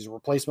terminology, he's a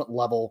replacement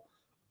level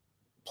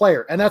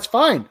player, and that's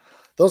fine.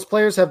 Those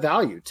players have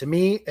value. To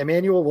me,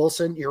 Emmanuel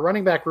Wilson, your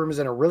running back room is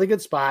in a really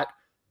good spot.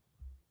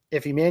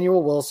 If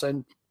Emmanuel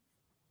Wilson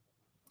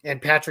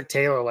and Patrick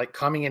Taylor,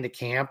 coming into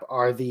camp,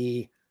 are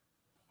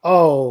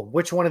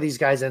which one of these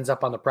guys ends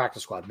up on the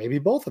practice squad? Maybe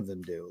both of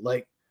them do.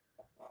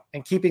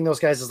 And keeping those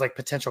guys as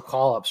potential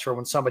call-ups for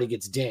when somebody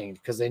gets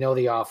dinged, because they know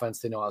the offense,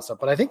 they know all that stuff.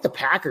 But I think the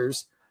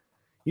Packers,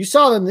 you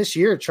saw them this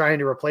year trying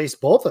to replace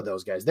both of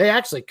those guys. They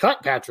actually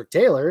cut Patrick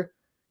Taylor.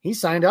 He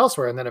signed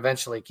elsewhere and then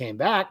eventually came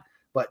back.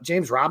 But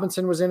James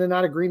Robinson was in and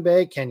out of Green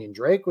Bay. Kenyon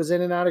Drake was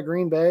in and out of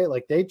Green Bay.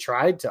 They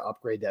tried to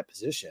upgrade that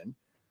position.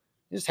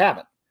 They just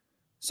haven't.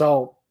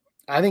 So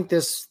I think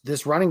this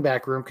running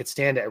back room could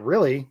stand to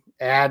really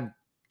add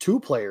 2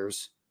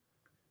 players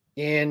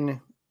in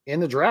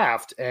the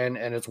draft. And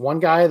it's one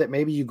guy that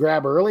maybe you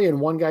grab early and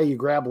one guy you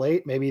grab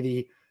late.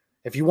 Maybe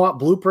if you want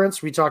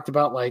blueprints, we talked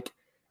about like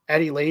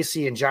Eddie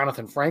Lacy and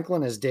Jonathan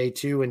Franklin as day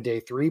 2 and day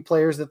 3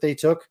 players that they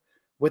took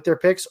with their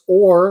picks,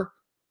 or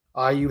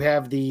you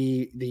have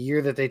the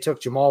year that they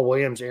took Jamal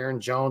Williams,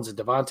 Aaron Jones, and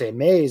Devontae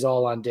Mays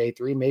all on day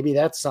 3. Maybe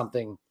that's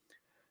something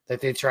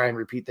that they try and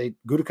repeat.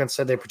 Gutekunst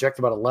said they project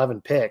about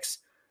 11 picks.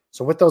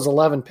 So with those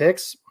 11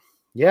 picks,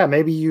 yeah,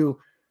 maybe you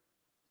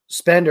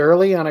spend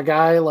early on a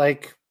guy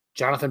like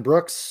Jonathan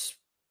Brooks.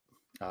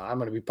 I'm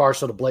going to be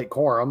partial to Blake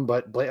Corum,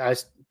 but I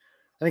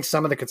think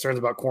some of the concerns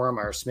about Corum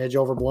are a smidge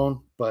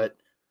overblown, but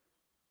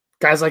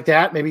guys like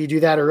that, maybe you do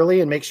that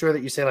early and make sure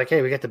that you say like,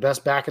 hey, we got the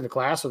best back in the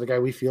class, or the guy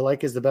we feel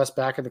like is the best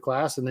back in the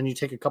class. And then you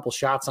take a couple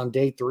shots on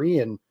day 3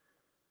 and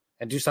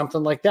do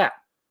something like that.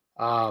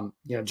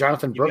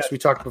 Jonathan Brooks, we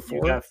talked before.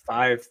 You got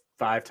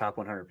five top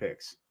 100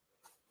 picks,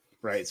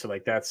 right? So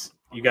like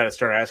you got to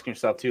start asking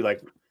yourself too,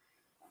 like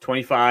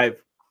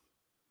 25,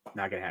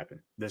 not going to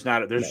happen. There's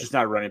just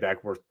not a running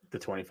back worth the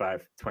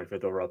 25th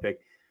overall pick.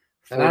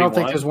 41, and I don't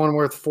think there's one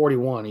worth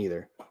 41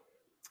 either.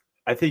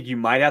 I think you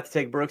might have to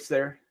take Brooks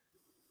there.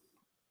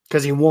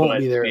 Because he won't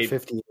be there at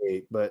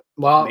 58, but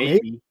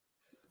maybe.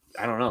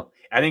 I don't know.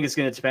 I think it's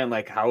going to depend,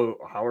 like how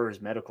are his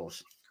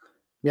medicals.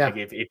 Yeah. Like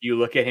if you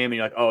look at him and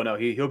you're like, oh no,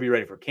 he'll be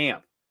ready for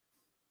camp.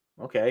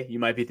 Okay, you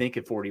might be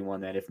thinking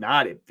 41 then. If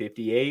not, at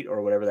 58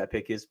 or whatever that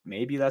pick is,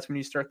 maybe that's when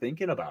you start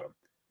thinking about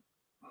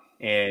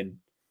him.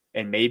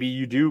 And maybe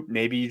you do.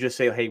 Maybe you just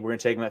say, hey, we're going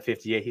to take him at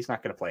 58. He's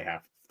not going to play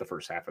the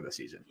first half of the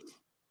season.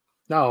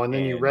 No, and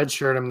then you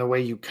redshirt him the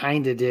way you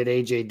kind of did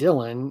A.J.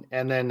 Dillon,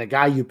 and then the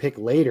guy you pick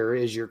later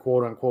is your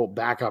quote-unquote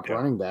backup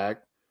running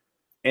back.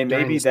 And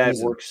maybe that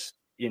works,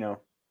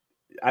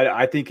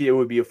 I think it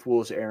would be a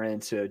fool's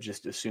errand to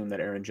just assume that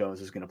Aaron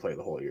Jones is going to play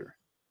the whole year.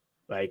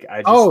 Like,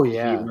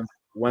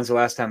 when's the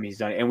last time he's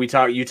done it? And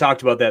you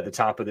talked about that at the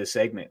top of this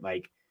segment.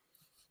 Like,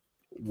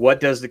 what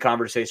does the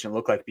conversation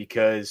look like?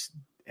 Because,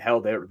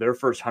 hell, their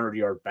first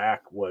 100-yard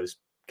back was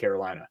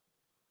Carolina.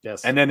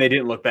 Yes. And then they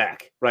didn't look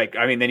back. Like,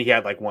 I mean, then he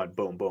had like one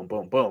boom, boom,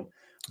 boom, boom.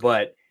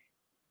 But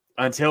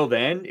until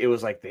then, it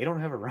was like they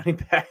don't have a running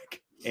back.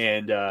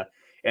 And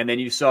then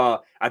you saw,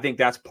 I think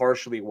that's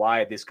partially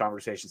why this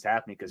conversation's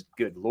happening, because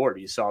good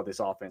Lord, you saw this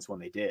offense when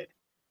they did.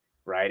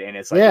 Right. And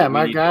it's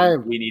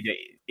like, we need to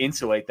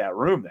insulate that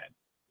room then.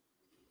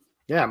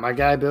 Yeah, my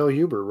guy Bill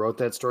Huber wrote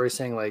that story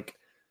saying, like,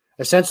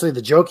 essentially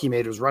the joke he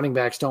made was running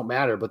backs don't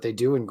matter, but they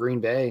do in Green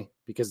Bay,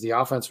 because the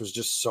offense was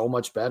just so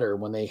much better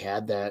when they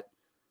had that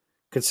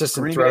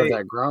consistent threat of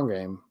that ground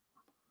game.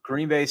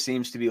 Green Bay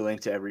seems to be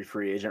linked to every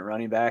free agent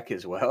running back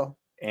as well.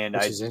 And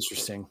which is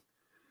interesting.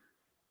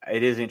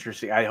 It is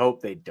interesting. I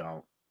hope they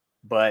don't,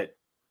 but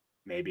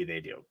maybe they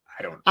do.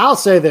 I'll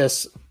say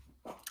this.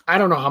 I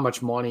don't know how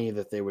much money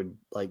that they would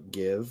like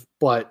give,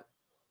 but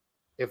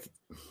if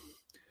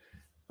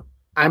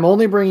I'm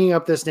only bringing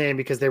up this name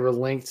because they were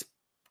linked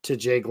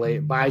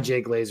to by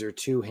Jay Glazer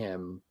to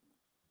him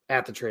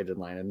at the trade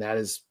deadline, and that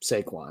is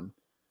Saquon.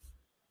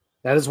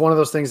 That is one of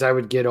those things I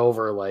would get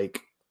over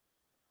like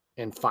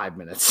in 5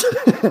 minutes.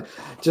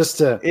 Just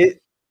to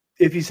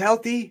if he's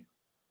healthy,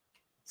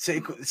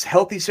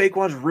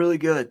 Saquon's really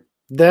good.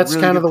 That's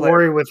really kind of the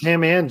worry with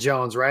him and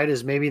Jones, right?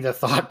 Is maybe the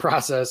thought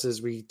process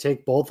is we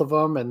take both of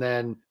them and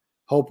then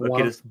hope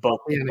one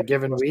in a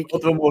given week.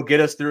 Both of them will get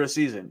us through a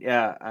season.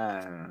 Yeah.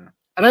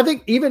 And I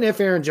think even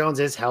if Aaron Jones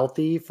is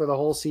healthy for the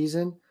whole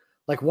season,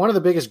 like one of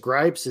the biggest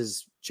gripes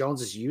is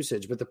Jones's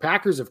usage, but the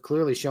Packers have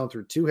clearly shown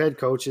through 2 head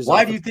coaches.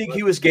 Why do you think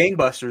he was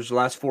gangbusters the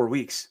last 4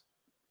 weeks?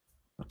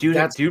 Dude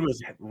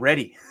was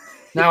ready.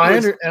 Now I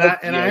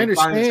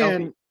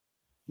understand.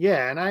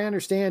 Yeah, and I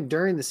understand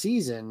during the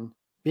season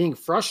being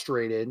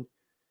frustrated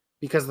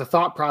because the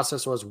thought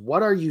process was,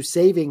 what are you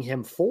saving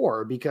him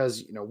for?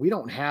 Because, we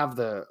don't have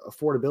the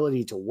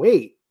affordability to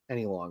wait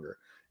any longer.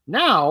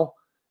 Now,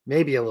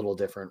 maybe a little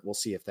different. We'll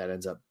see if that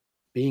ends up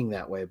being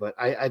that way. But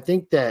I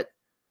think that,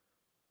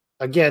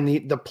 again,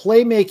 the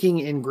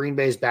playmaking in Green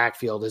Bay's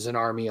backfield is an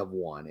army of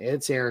one.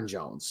 It's Aaron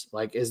Jones.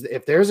 Like,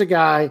 if there's a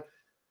guy,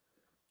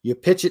 you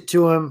pitch it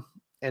to him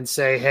and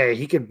say, hey,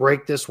 he could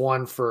break this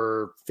one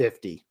for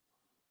 50.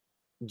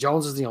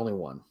 Jones is the only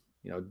one.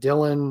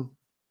 Dillon,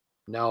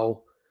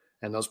 no.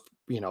 And those,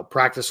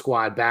 practice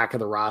squad back of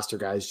the roster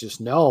guys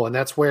just no. And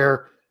that's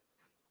where,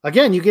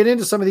 again, you get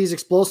into some of these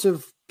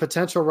explosive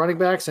potential running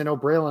backs. I know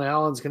Braylon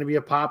Allen's going to be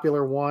a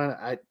popular one.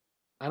 I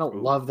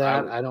don't love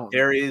that.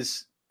 There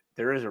is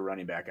a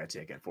running back I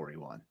take at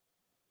 41.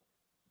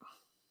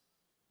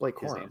 Blake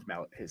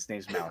Corum. His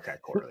name's Malachi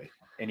Corley,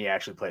 and he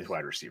actually plays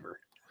wide receiver.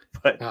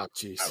 But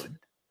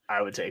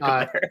I would take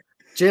him there.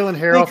 Jalen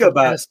Harrell from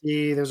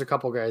Tennessee. There's a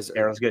couple guys.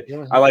 Harrell's good.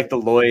 I like the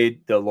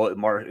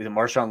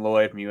Marshawn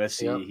Lloyd from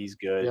USC. Yep. He's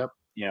good.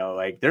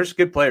 Yep. There's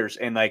good players,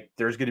 and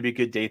there's going to be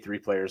good day 3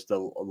 players. The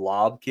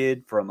Lob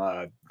kid from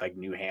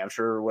New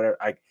Hampshire or whatever.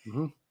 I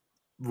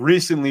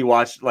recently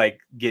watched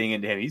getting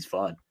into him. He's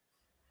fun.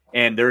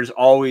 And there's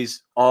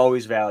always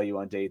value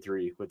on day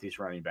 3 with these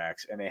running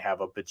backs, and they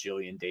have a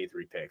bajillion day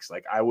 3 picks.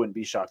 Like, I wouldn't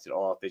be shocked at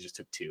all if they just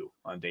took 2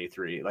 on day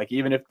 3. Like,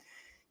 even if,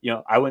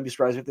 I wouldn't be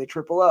surprised if they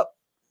triple up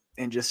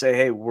and just say,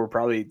 hey, we're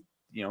probably,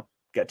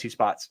 got 2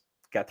 spots,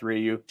 got 3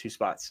 of you, 2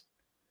 spots,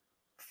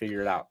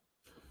 figure it out.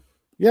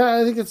 Yeah,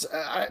 I think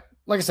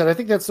like I said, I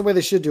think that's the way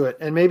they should do it.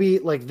 And maybe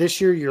like this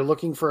year, you're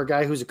looking for a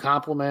guy who's a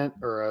complement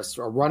or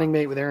a running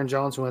mate with Aaron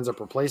Jones who ends up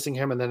replacing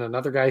him, and then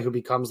another guy who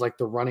becomes like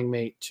the running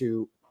mate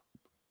to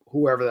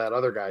whoever that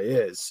other guy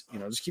is.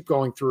 Just keep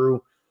going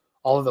through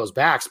all of those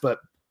backs. But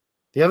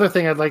the other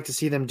thing I'd like to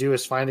see them do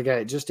is find a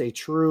guy, just a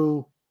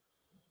true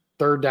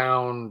third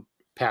down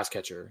pass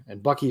catcher.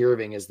 And Bucky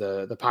Irving is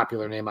the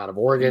popular name out of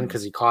Oregon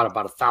because he caught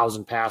about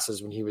 1,000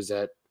 passes when he was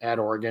at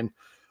Oregon.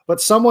 But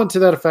someone to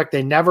that effect,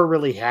 they never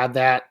really had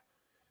that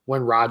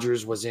when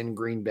Rodgers was in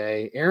Green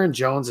Bay. Aaron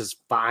Jones is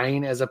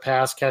fine as a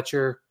pass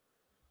catcher,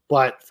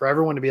 but for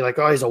everyone to be like,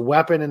 oh, he's a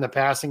weapon in the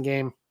passing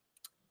game,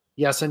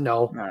 yes and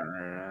no.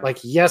 Like,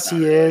 yes,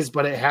 he is,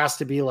 but it has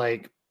to be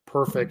like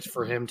perfect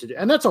for him to do.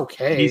 And that's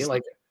okay.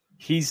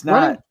 He's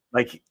not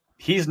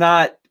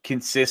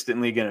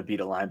consistently going to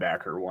beat a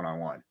linebacker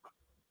one-on-one.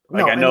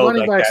 Like, I know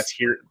that's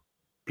here.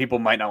 People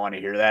might not want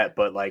to hear that,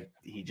 but like,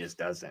 he just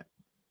doesn't.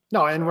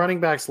 No, and running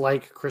backs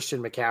like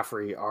Christian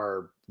McCaffrey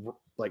are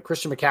like,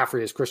 Christian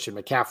McCaffrey is Christian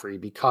McCaffrey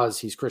because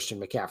he's Christian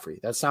McCaffrey.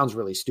 That sounds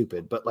really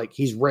stupid, but like,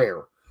 he's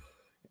rare.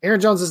 Aaron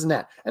Jones isn't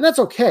that, and that's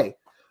okay.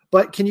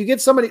 But can you get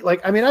somebody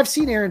like, I've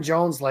seen Aaron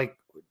Jones, like,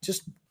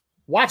 just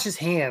watch his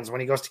hands when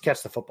he goes to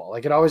catch the football.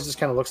 Like, it always just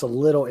kind of looks a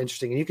little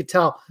interesting, and you could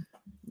tell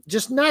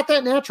just not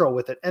that natural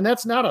with it. And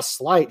that's not a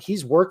slight.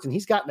 He's worked and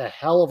he's gotten a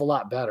hell of a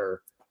lot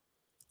better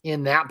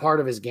in that part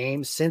of his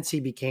game since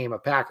he became a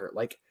Packer.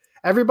 Like,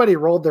 everybody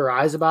rolled their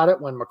eyes about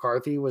it when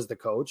McCarthy was the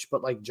coach,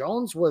 but like,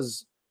 Jones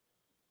was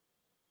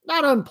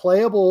not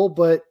unplayable,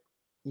 but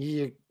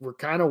you were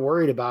kind of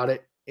worried about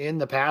it in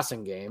the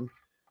passing game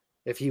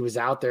if he was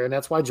out there. And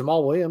that's why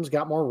Jamal Williams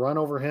got more run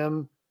over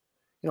him,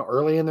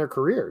 early in their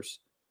careers.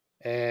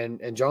 And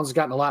Jones has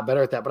gotten a lot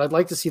better at that. But I'd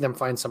like to see them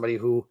find somebody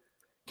who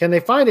can they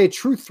find a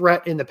true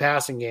threat in the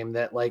passing game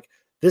that, like,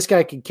 this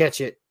guy can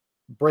catch it,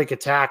 break a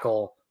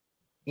tackle,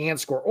 and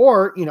score.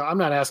 Or, I'm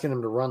not asking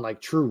him to run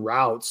like true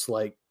routes,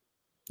 like,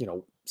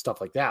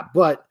 stuff like that.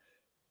 But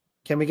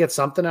can we get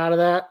something out of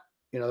that?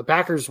 The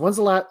Packers,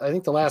 I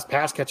think the last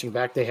pass catching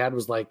back they had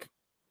was like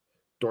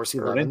Dorsey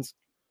Levens.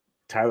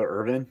 Tyler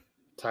Ervin.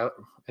 And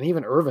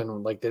even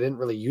Irvin, like, they didn't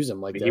really use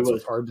him like that. So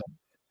it's hard to.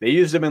 They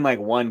used him in like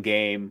one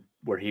game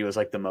where he was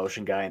like the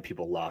motion guy and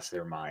people lost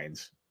their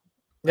minds.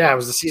 Yeah, it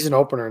was the season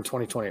opener in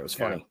 2020. It was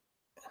funny.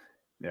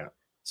 Yeah.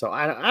 So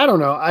I don't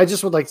know. I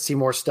just would like to see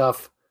more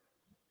stuff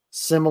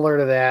similar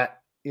to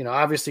that.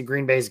 Obviously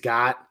Green Bay's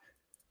got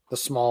the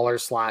smaller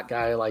slot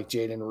guy like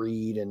Jaden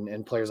Reed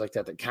and players like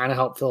that kind of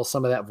help fill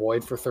some of that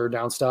void for third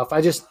down stuff.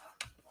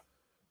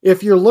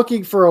 If you're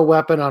looking for a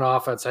weapon on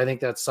offense, I think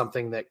that's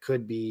something that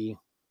could be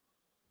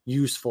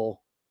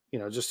useful,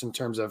 just in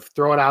terms of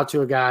throw it out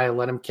to a guy,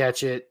 let him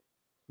catch it,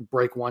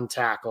 break one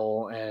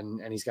tackle,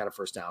 and he's got a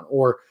first down.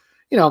 Or,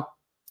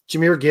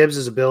 Jahmyr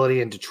Gibbs'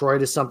 ability in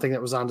Detroit is something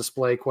that was on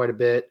display quite a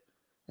bit.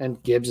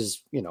 And Gibbs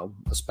is,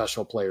 a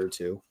special player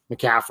too.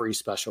 McCaffrey,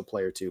 special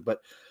player too.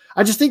 But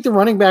I just think the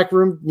running back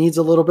room needs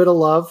a little bit of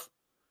love.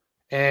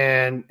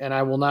 And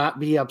I will not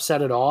be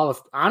upset at all if,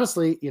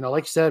 honestly,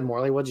 like you said,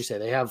 Morley, what'd you say?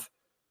 They have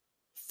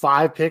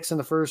 5 picks in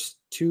the first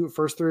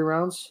 3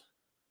 rounds.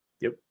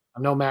 Yep.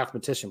 I'm no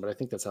mathematician, but I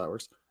think that's how it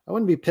works. I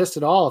wouldn't be pissed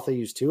at all if they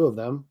used 2 of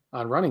them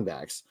on running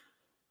backs,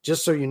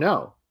 just so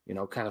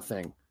kind of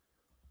thing.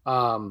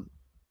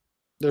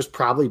 There's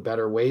probably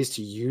better ways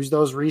to use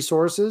those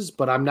resources,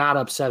 but I'm not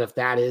upset if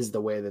that is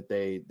the way that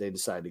they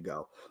decide to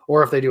go,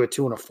 or if they do a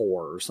 2 and a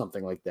 4 or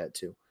something like that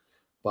too.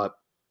 But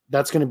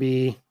that's going to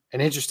be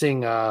an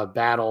interesting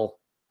battle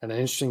and an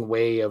interesting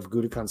way of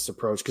Gutekunst's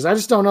approach, because I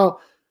just don't know.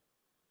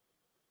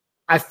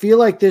 I feel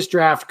like this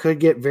draft could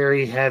get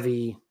very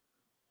heavy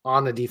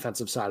on the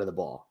defensive side of the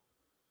ball.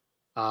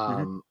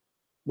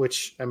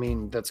 Which,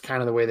 that's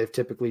kind of the way they've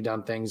typically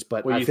done things.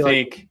 But I feel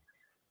like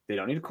they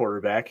don't need a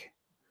quarterback.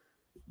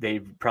 They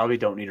probably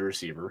don't need a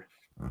receiver.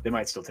 They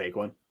might still take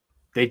one.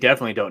 They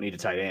definitely don't need a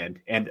tight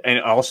end. And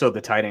also the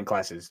tight end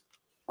class is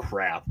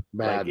crap.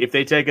 Bad. Like, if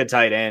they take a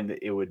tight end,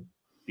 it would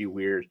be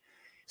weird.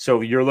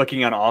 So you're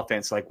looking on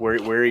offense, like where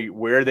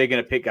are they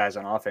going to pick guys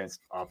on offense?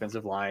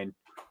 Offensive line,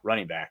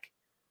 running back.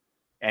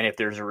 And if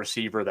there's a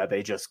receiver that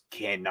they just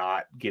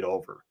cannot get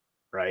over,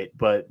 right?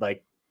 But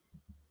like,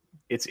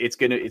 it's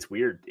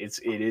weird.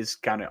 It is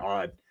kind of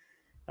odd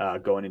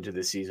going into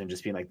this season,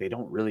 just being like, they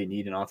don't really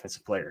need an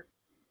offensive player.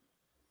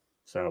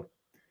 So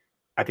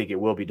I think it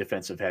will be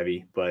defensive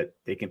heavy, but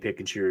they can pick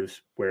and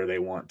choose where they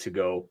want to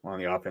go on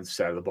the offensive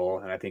side of the ball.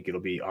 And I think it'll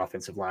be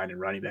offensive line and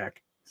running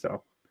back.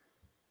 So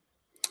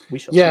we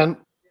shall see. And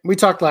we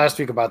talked last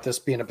week about this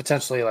being a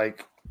potentially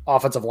like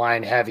offensive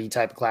line heavy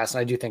type of class.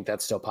 And I do think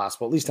that's still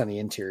possible, at least on the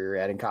interior,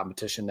 adding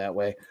competition that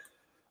way.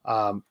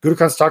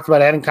 Gutekunst talked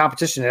about adding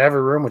competition in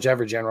every room, which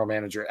every general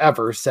manager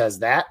ever says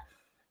that.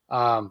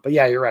 But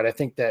yeah, you're right. I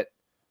think that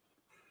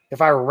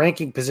if I were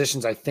ranking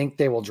positions, I think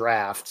they will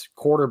draft.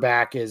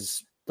 Quarterback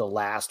is the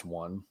last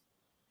one.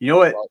 You know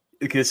what?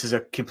 This is a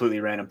completely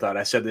random thought.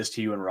 I said this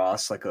to you and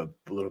Ross like a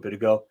little bit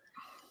ago.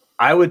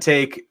 I would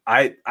take –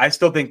 I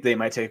still think they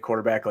might take a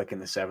quarterback like in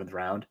the 7th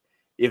round.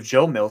 If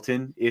Joe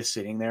Milton is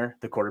sitting there,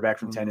 the quarterback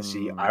from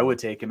Tennessee, I would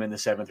take him in the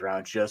 7th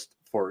round just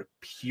for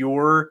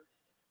pure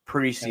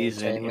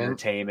preseason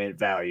entertainment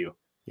value.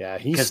 Yeah,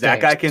 because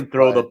that guy can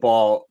throw the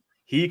ball.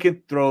 He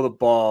can throw the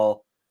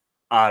ball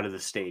out of the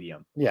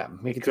stadium. Yeah,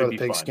 he can throw the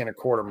pigskin a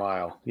quarter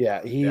mile.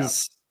 Yeah,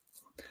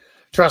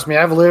 trust me,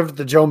 I've lived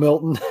the Joe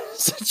Milton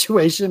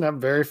situation.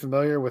 I'm very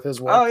familiar with his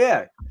work. Oh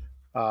yeah,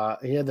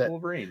 he had that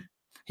Wolverine.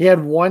 He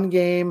had one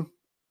game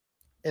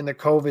in the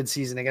COVID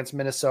season against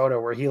Minnesota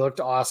where he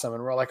looked awesome,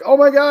 and we're like, "Oh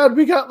my God,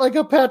 we got like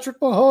a Patrick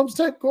Mahomes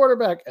type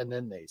quarterback," and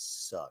then they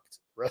sucked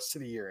the rest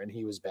of the year, and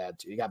he was bad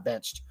too. He got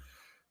benched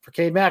for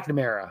Cade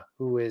McNamara,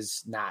 who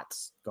is not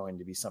going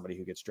to be somebody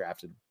who gets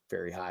drafted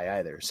very high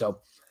either. So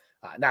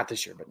not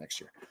this year, but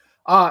next year.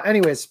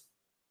 Anyways,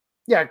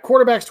 yeah,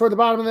 quarterbacks toward the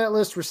bottom of that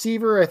list.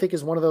 Receiver, I think,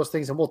 is one of those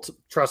things. And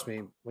trust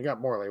me, we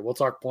got Morley. We'll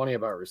talk plenty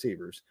about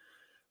receivers.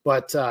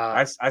 But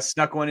I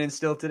snuck one in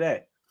still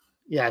today.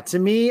 Yeah, to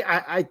me,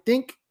 I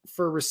think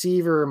for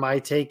receiver, my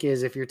take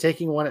is if you're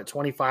taking one at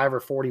 25 or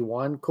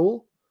 41,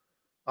 cool.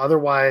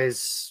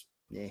 Otherwise,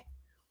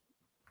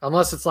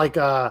 unless it's like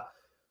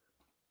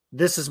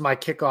this is my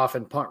kickoff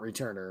and punt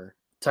returner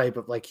type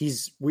of like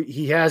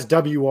he has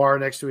WR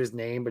next to his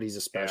name, but he's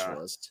a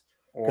specialist.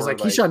 Because like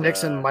Keyshawn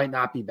Nixon might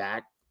not be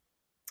back.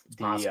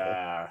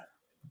 The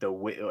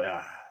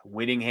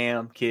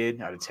Whittingham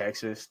kid out of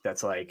Texas,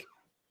 that's like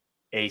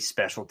a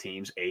special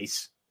teams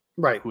ace,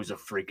 right? Who's a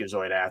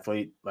freakazoid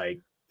athlete.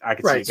 Like I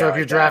could see. So if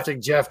you're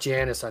drafting Jeff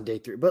Janis on day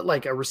 3, but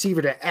like a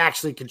receiver to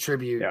actually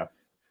contribute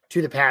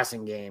to the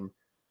passing game,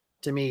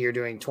 to me, you're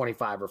doing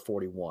 25 or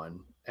 41,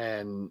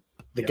 and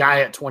the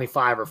guy at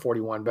 25 or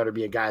 41 better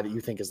be a guy that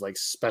you think is like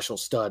special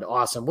stud,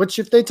 awesome. Which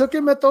if they took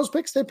him at those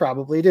picks, they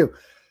probably do.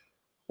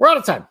 We're out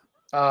of time.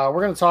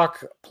 We're going to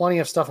talk plenty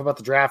of stuff about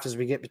the draft as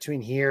we get between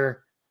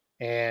here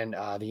and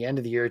the end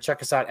of the year.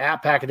 Check us out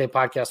at Pack a Day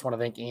Podcast. I want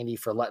to thank Andy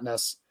for letting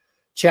us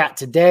chat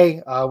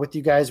today with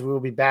you guys. We will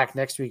be back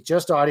next week.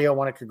 Just audio. I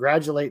want to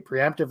congratulate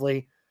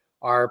preemptively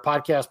our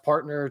podcast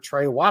partner,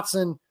 Trey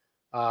Watson.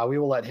 We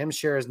will let him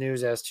share his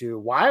news as to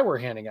why we're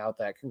handing out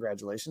that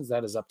congratulations.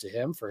 That is up to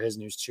him for his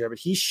news to share, but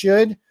he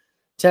should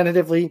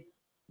tentatively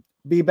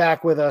be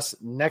back with us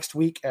next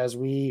week as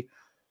we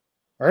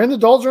are in the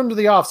doldrums of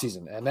the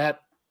offseason, and that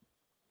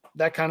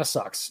kind of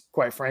sucks,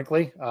 quite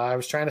frankly. I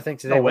was trying to think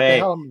today. No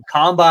way.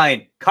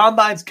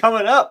 Combine's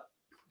coming up.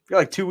 You're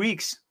like 2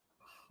 weeks.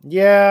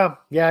 Yeah,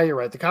 you're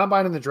right. The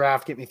combine and the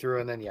draft get me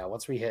through, and then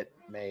once we hit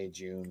May,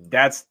 June,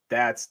 that's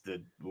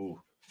the. Ooh.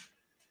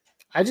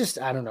 I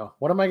don't know.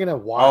 What am I going to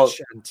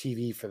watch on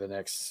TV for the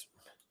next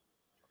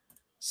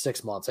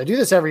 6 months? I do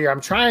this every year.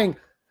 I'm trying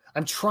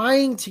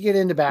to get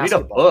into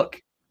basketball. Read a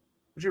book.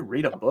 Would you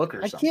read a book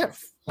or something?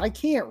 I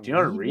can't. Do you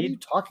know how to read? What are you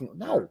talking?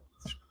 No.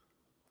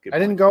 Good I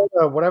didn't go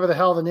to whatever the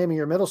hell the name of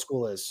your middle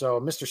school is. So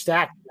Mr.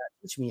 Stack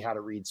teach me how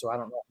to read. So I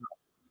don't know.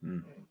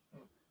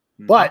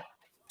 Mm-hmm. But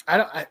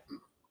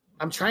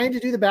I'm trying to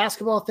do the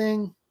basketball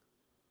thing,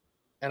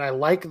 and I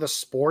like the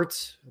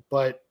sport,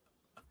 but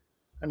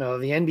I know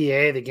the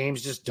NBA, the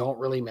games just don't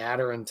really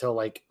matter until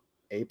like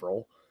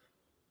April.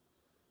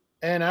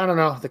 And I don't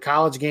know, the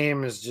college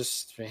game is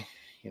just,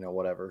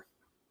 whatever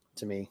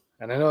to me.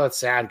 And I know that's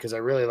sad because I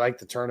really like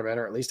the tournament,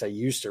 or at least I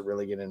used to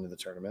really get into the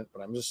tournament,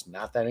 but I'm just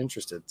not that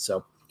interested.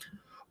 So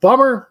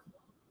bummer.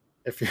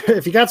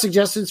 If you got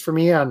suggestions for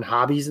me on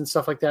hobbies and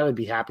stuff like that, I'd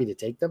be happy to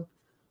take them.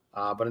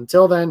 But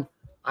until then,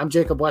 I'm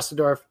Jacob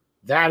Westendorf.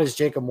 That is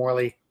Jacob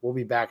Morley. We'll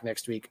be back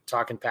next week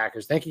talking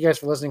Packers. Thank you guys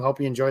for listening. Hope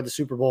you enjoyed the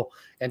Super Bowl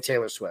and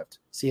Taylor Swift.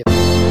 See you.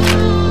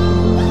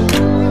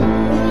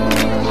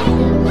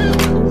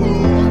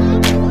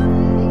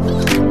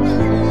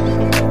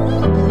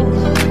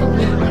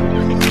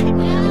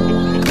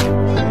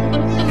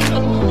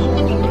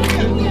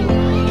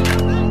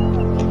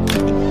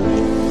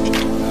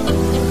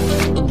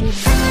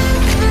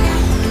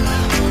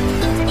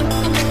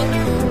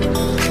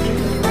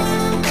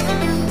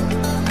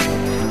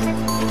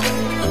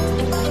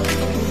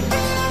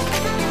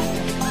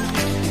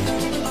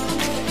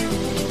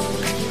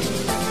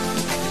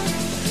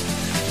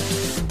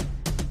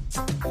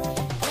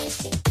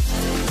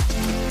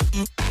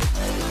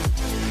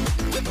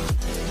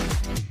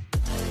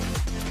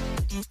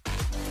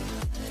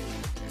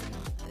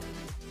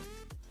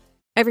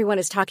 Everyone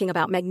is talking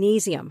about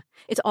magnesium.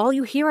 It's all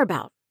you hear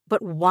about.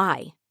 But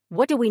why?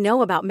 What do we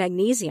know about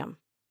magnesium?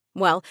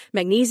 Well,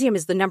 magnesium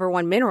is the number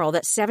one mineral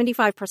that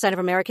 75% of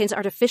Americans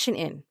are deficient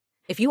in.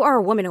 If you are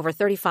a woman over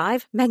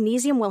 35,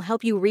 magnesium will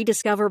help you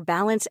rediscover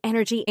balance,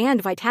 energy,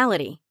 and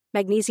vitality.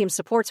 Magnesium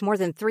supports more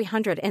than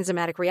 300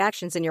 enzymatic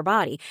reactions in your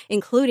body,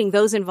 including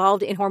those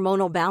involved in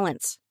hormonal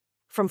balance.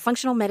 From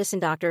functional medicine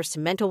doctors to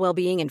mental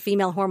well-being and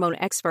female hormone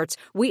experts,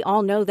 we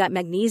all know that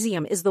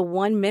magnesium is the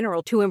one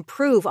mineral to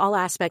improve all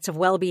aspects of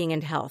well-being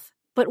and health.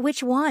 But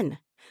which one?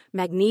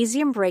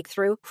 Magnesium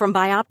Breakthrough from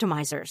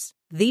Bioptimizers,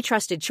 the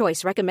trusted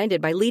choice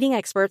recommended by leading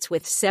experts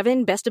with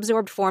 7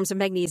 best-absorbed forms of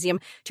magnesium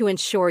to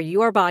ensure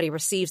your body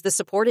receives the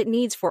support it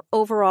needs for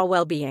overall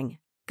well-being.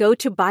 Go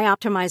to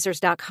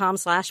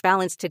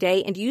bioptimizers.com/balance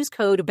today and use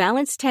code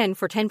BALANCE10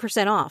 for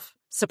 10% off.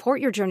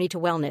 Support your journey to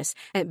wellness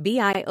at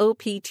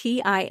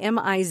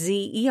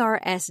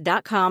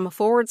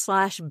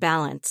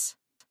bioptimizers.com/balance.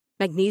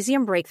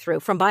 Magnesium Breakthrough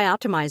from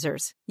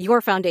Bioptimizers,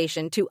 your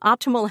foundation to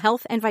optimal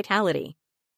health and vitality.